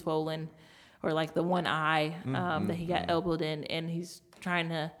incredibly swollen, or like the one eye that he got elbowed in, and he's trying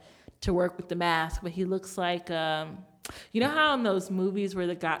to work with the mask, but he looks like you know how in those movies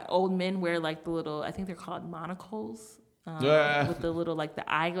where old men wear like the little, I think they're called monocles, Yeah. with the little like the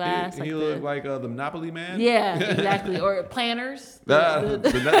eyeglass. He looked like the Monopoly man. Yeah, exactly. Or planners. The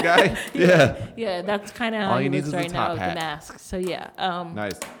nut guy. Yeah. Yeah, that's kind of All how he he needs looks is a right now top with hat. the mask. So yeah,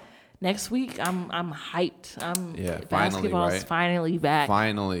 Nice. next week I'm hyped. Yeah, finally, Basketball's right? finally back.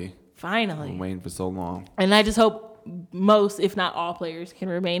 Finally. Finally. Been waiting for so long. And I just hope most, if not all, players can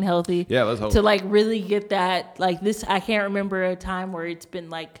remain healthy. Yeah, let's hope. To like really get that, like this, I can't remember a time where it's been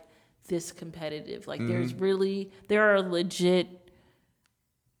like this competitive. Like there are legit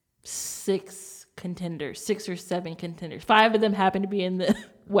 6 or 7 contenders. 5 of them happen to be in the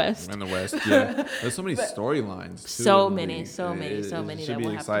West. In the West, yeah. There's so many storylines. too So in the many, league. so many It that should be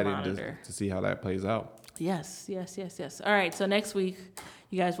we'll have to exciting monitor. to see how that plays out. Yes. All right, so next week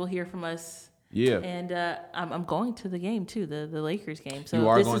you guys will hear from us. Yeah. And I'm going to the game too, the Lakers game. So You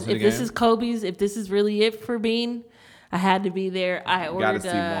are if going this to the if this game? is Kobe's, if this is really it for Bean, I had to be there. I gotta ordered see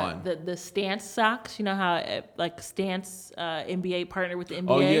one. the Stance socks. You know how like Stance NBA partner with the NBA.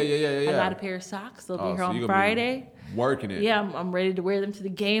 Oh, yeah. I got a pair of socks. They'll be here so on you gonna be Friday. Working it. Yeah, I'm ready to wear them to the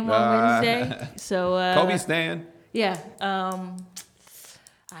game on Wednesday. So Kobe Stan. yeah,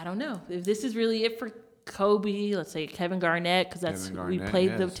 I don't know if this is really it for Kobe. Let's say Kevin Garnett, because that's Kevin we Garnett, played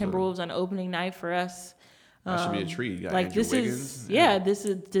yeah, the so- Timberwolves on opening night for us. That should be a treat. You got Like Andrew this Wiggins. is this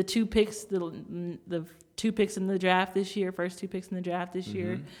is the 2 picks, the 2 picks in the draft this year, first 2 picks in the draft this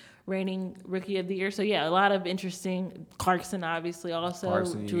year, Mm-hmm. reigning rookie of the year. So yeah, a lot of interesting. Clarkson obviously also,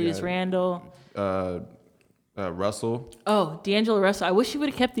 Clarkson, you Julius got- Randle. Russell. Oh, D'Angelo Russell. I wish he would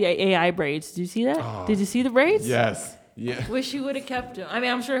have kept the AI braids. Did you see that? Did you see the braids? Yes. Yeah. Wish he would have kept them. I mean,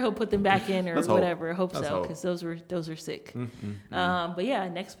 I'm sure he'll put them back in or Let's hope. whatever. I hope Let's so, hope. because those were sick. But yeah,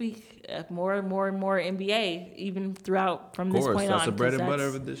 next week more and more NBA, even throughout from Of this course. point That's on. the bread 'cause and butter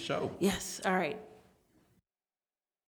that's- of this show. Yes. All right.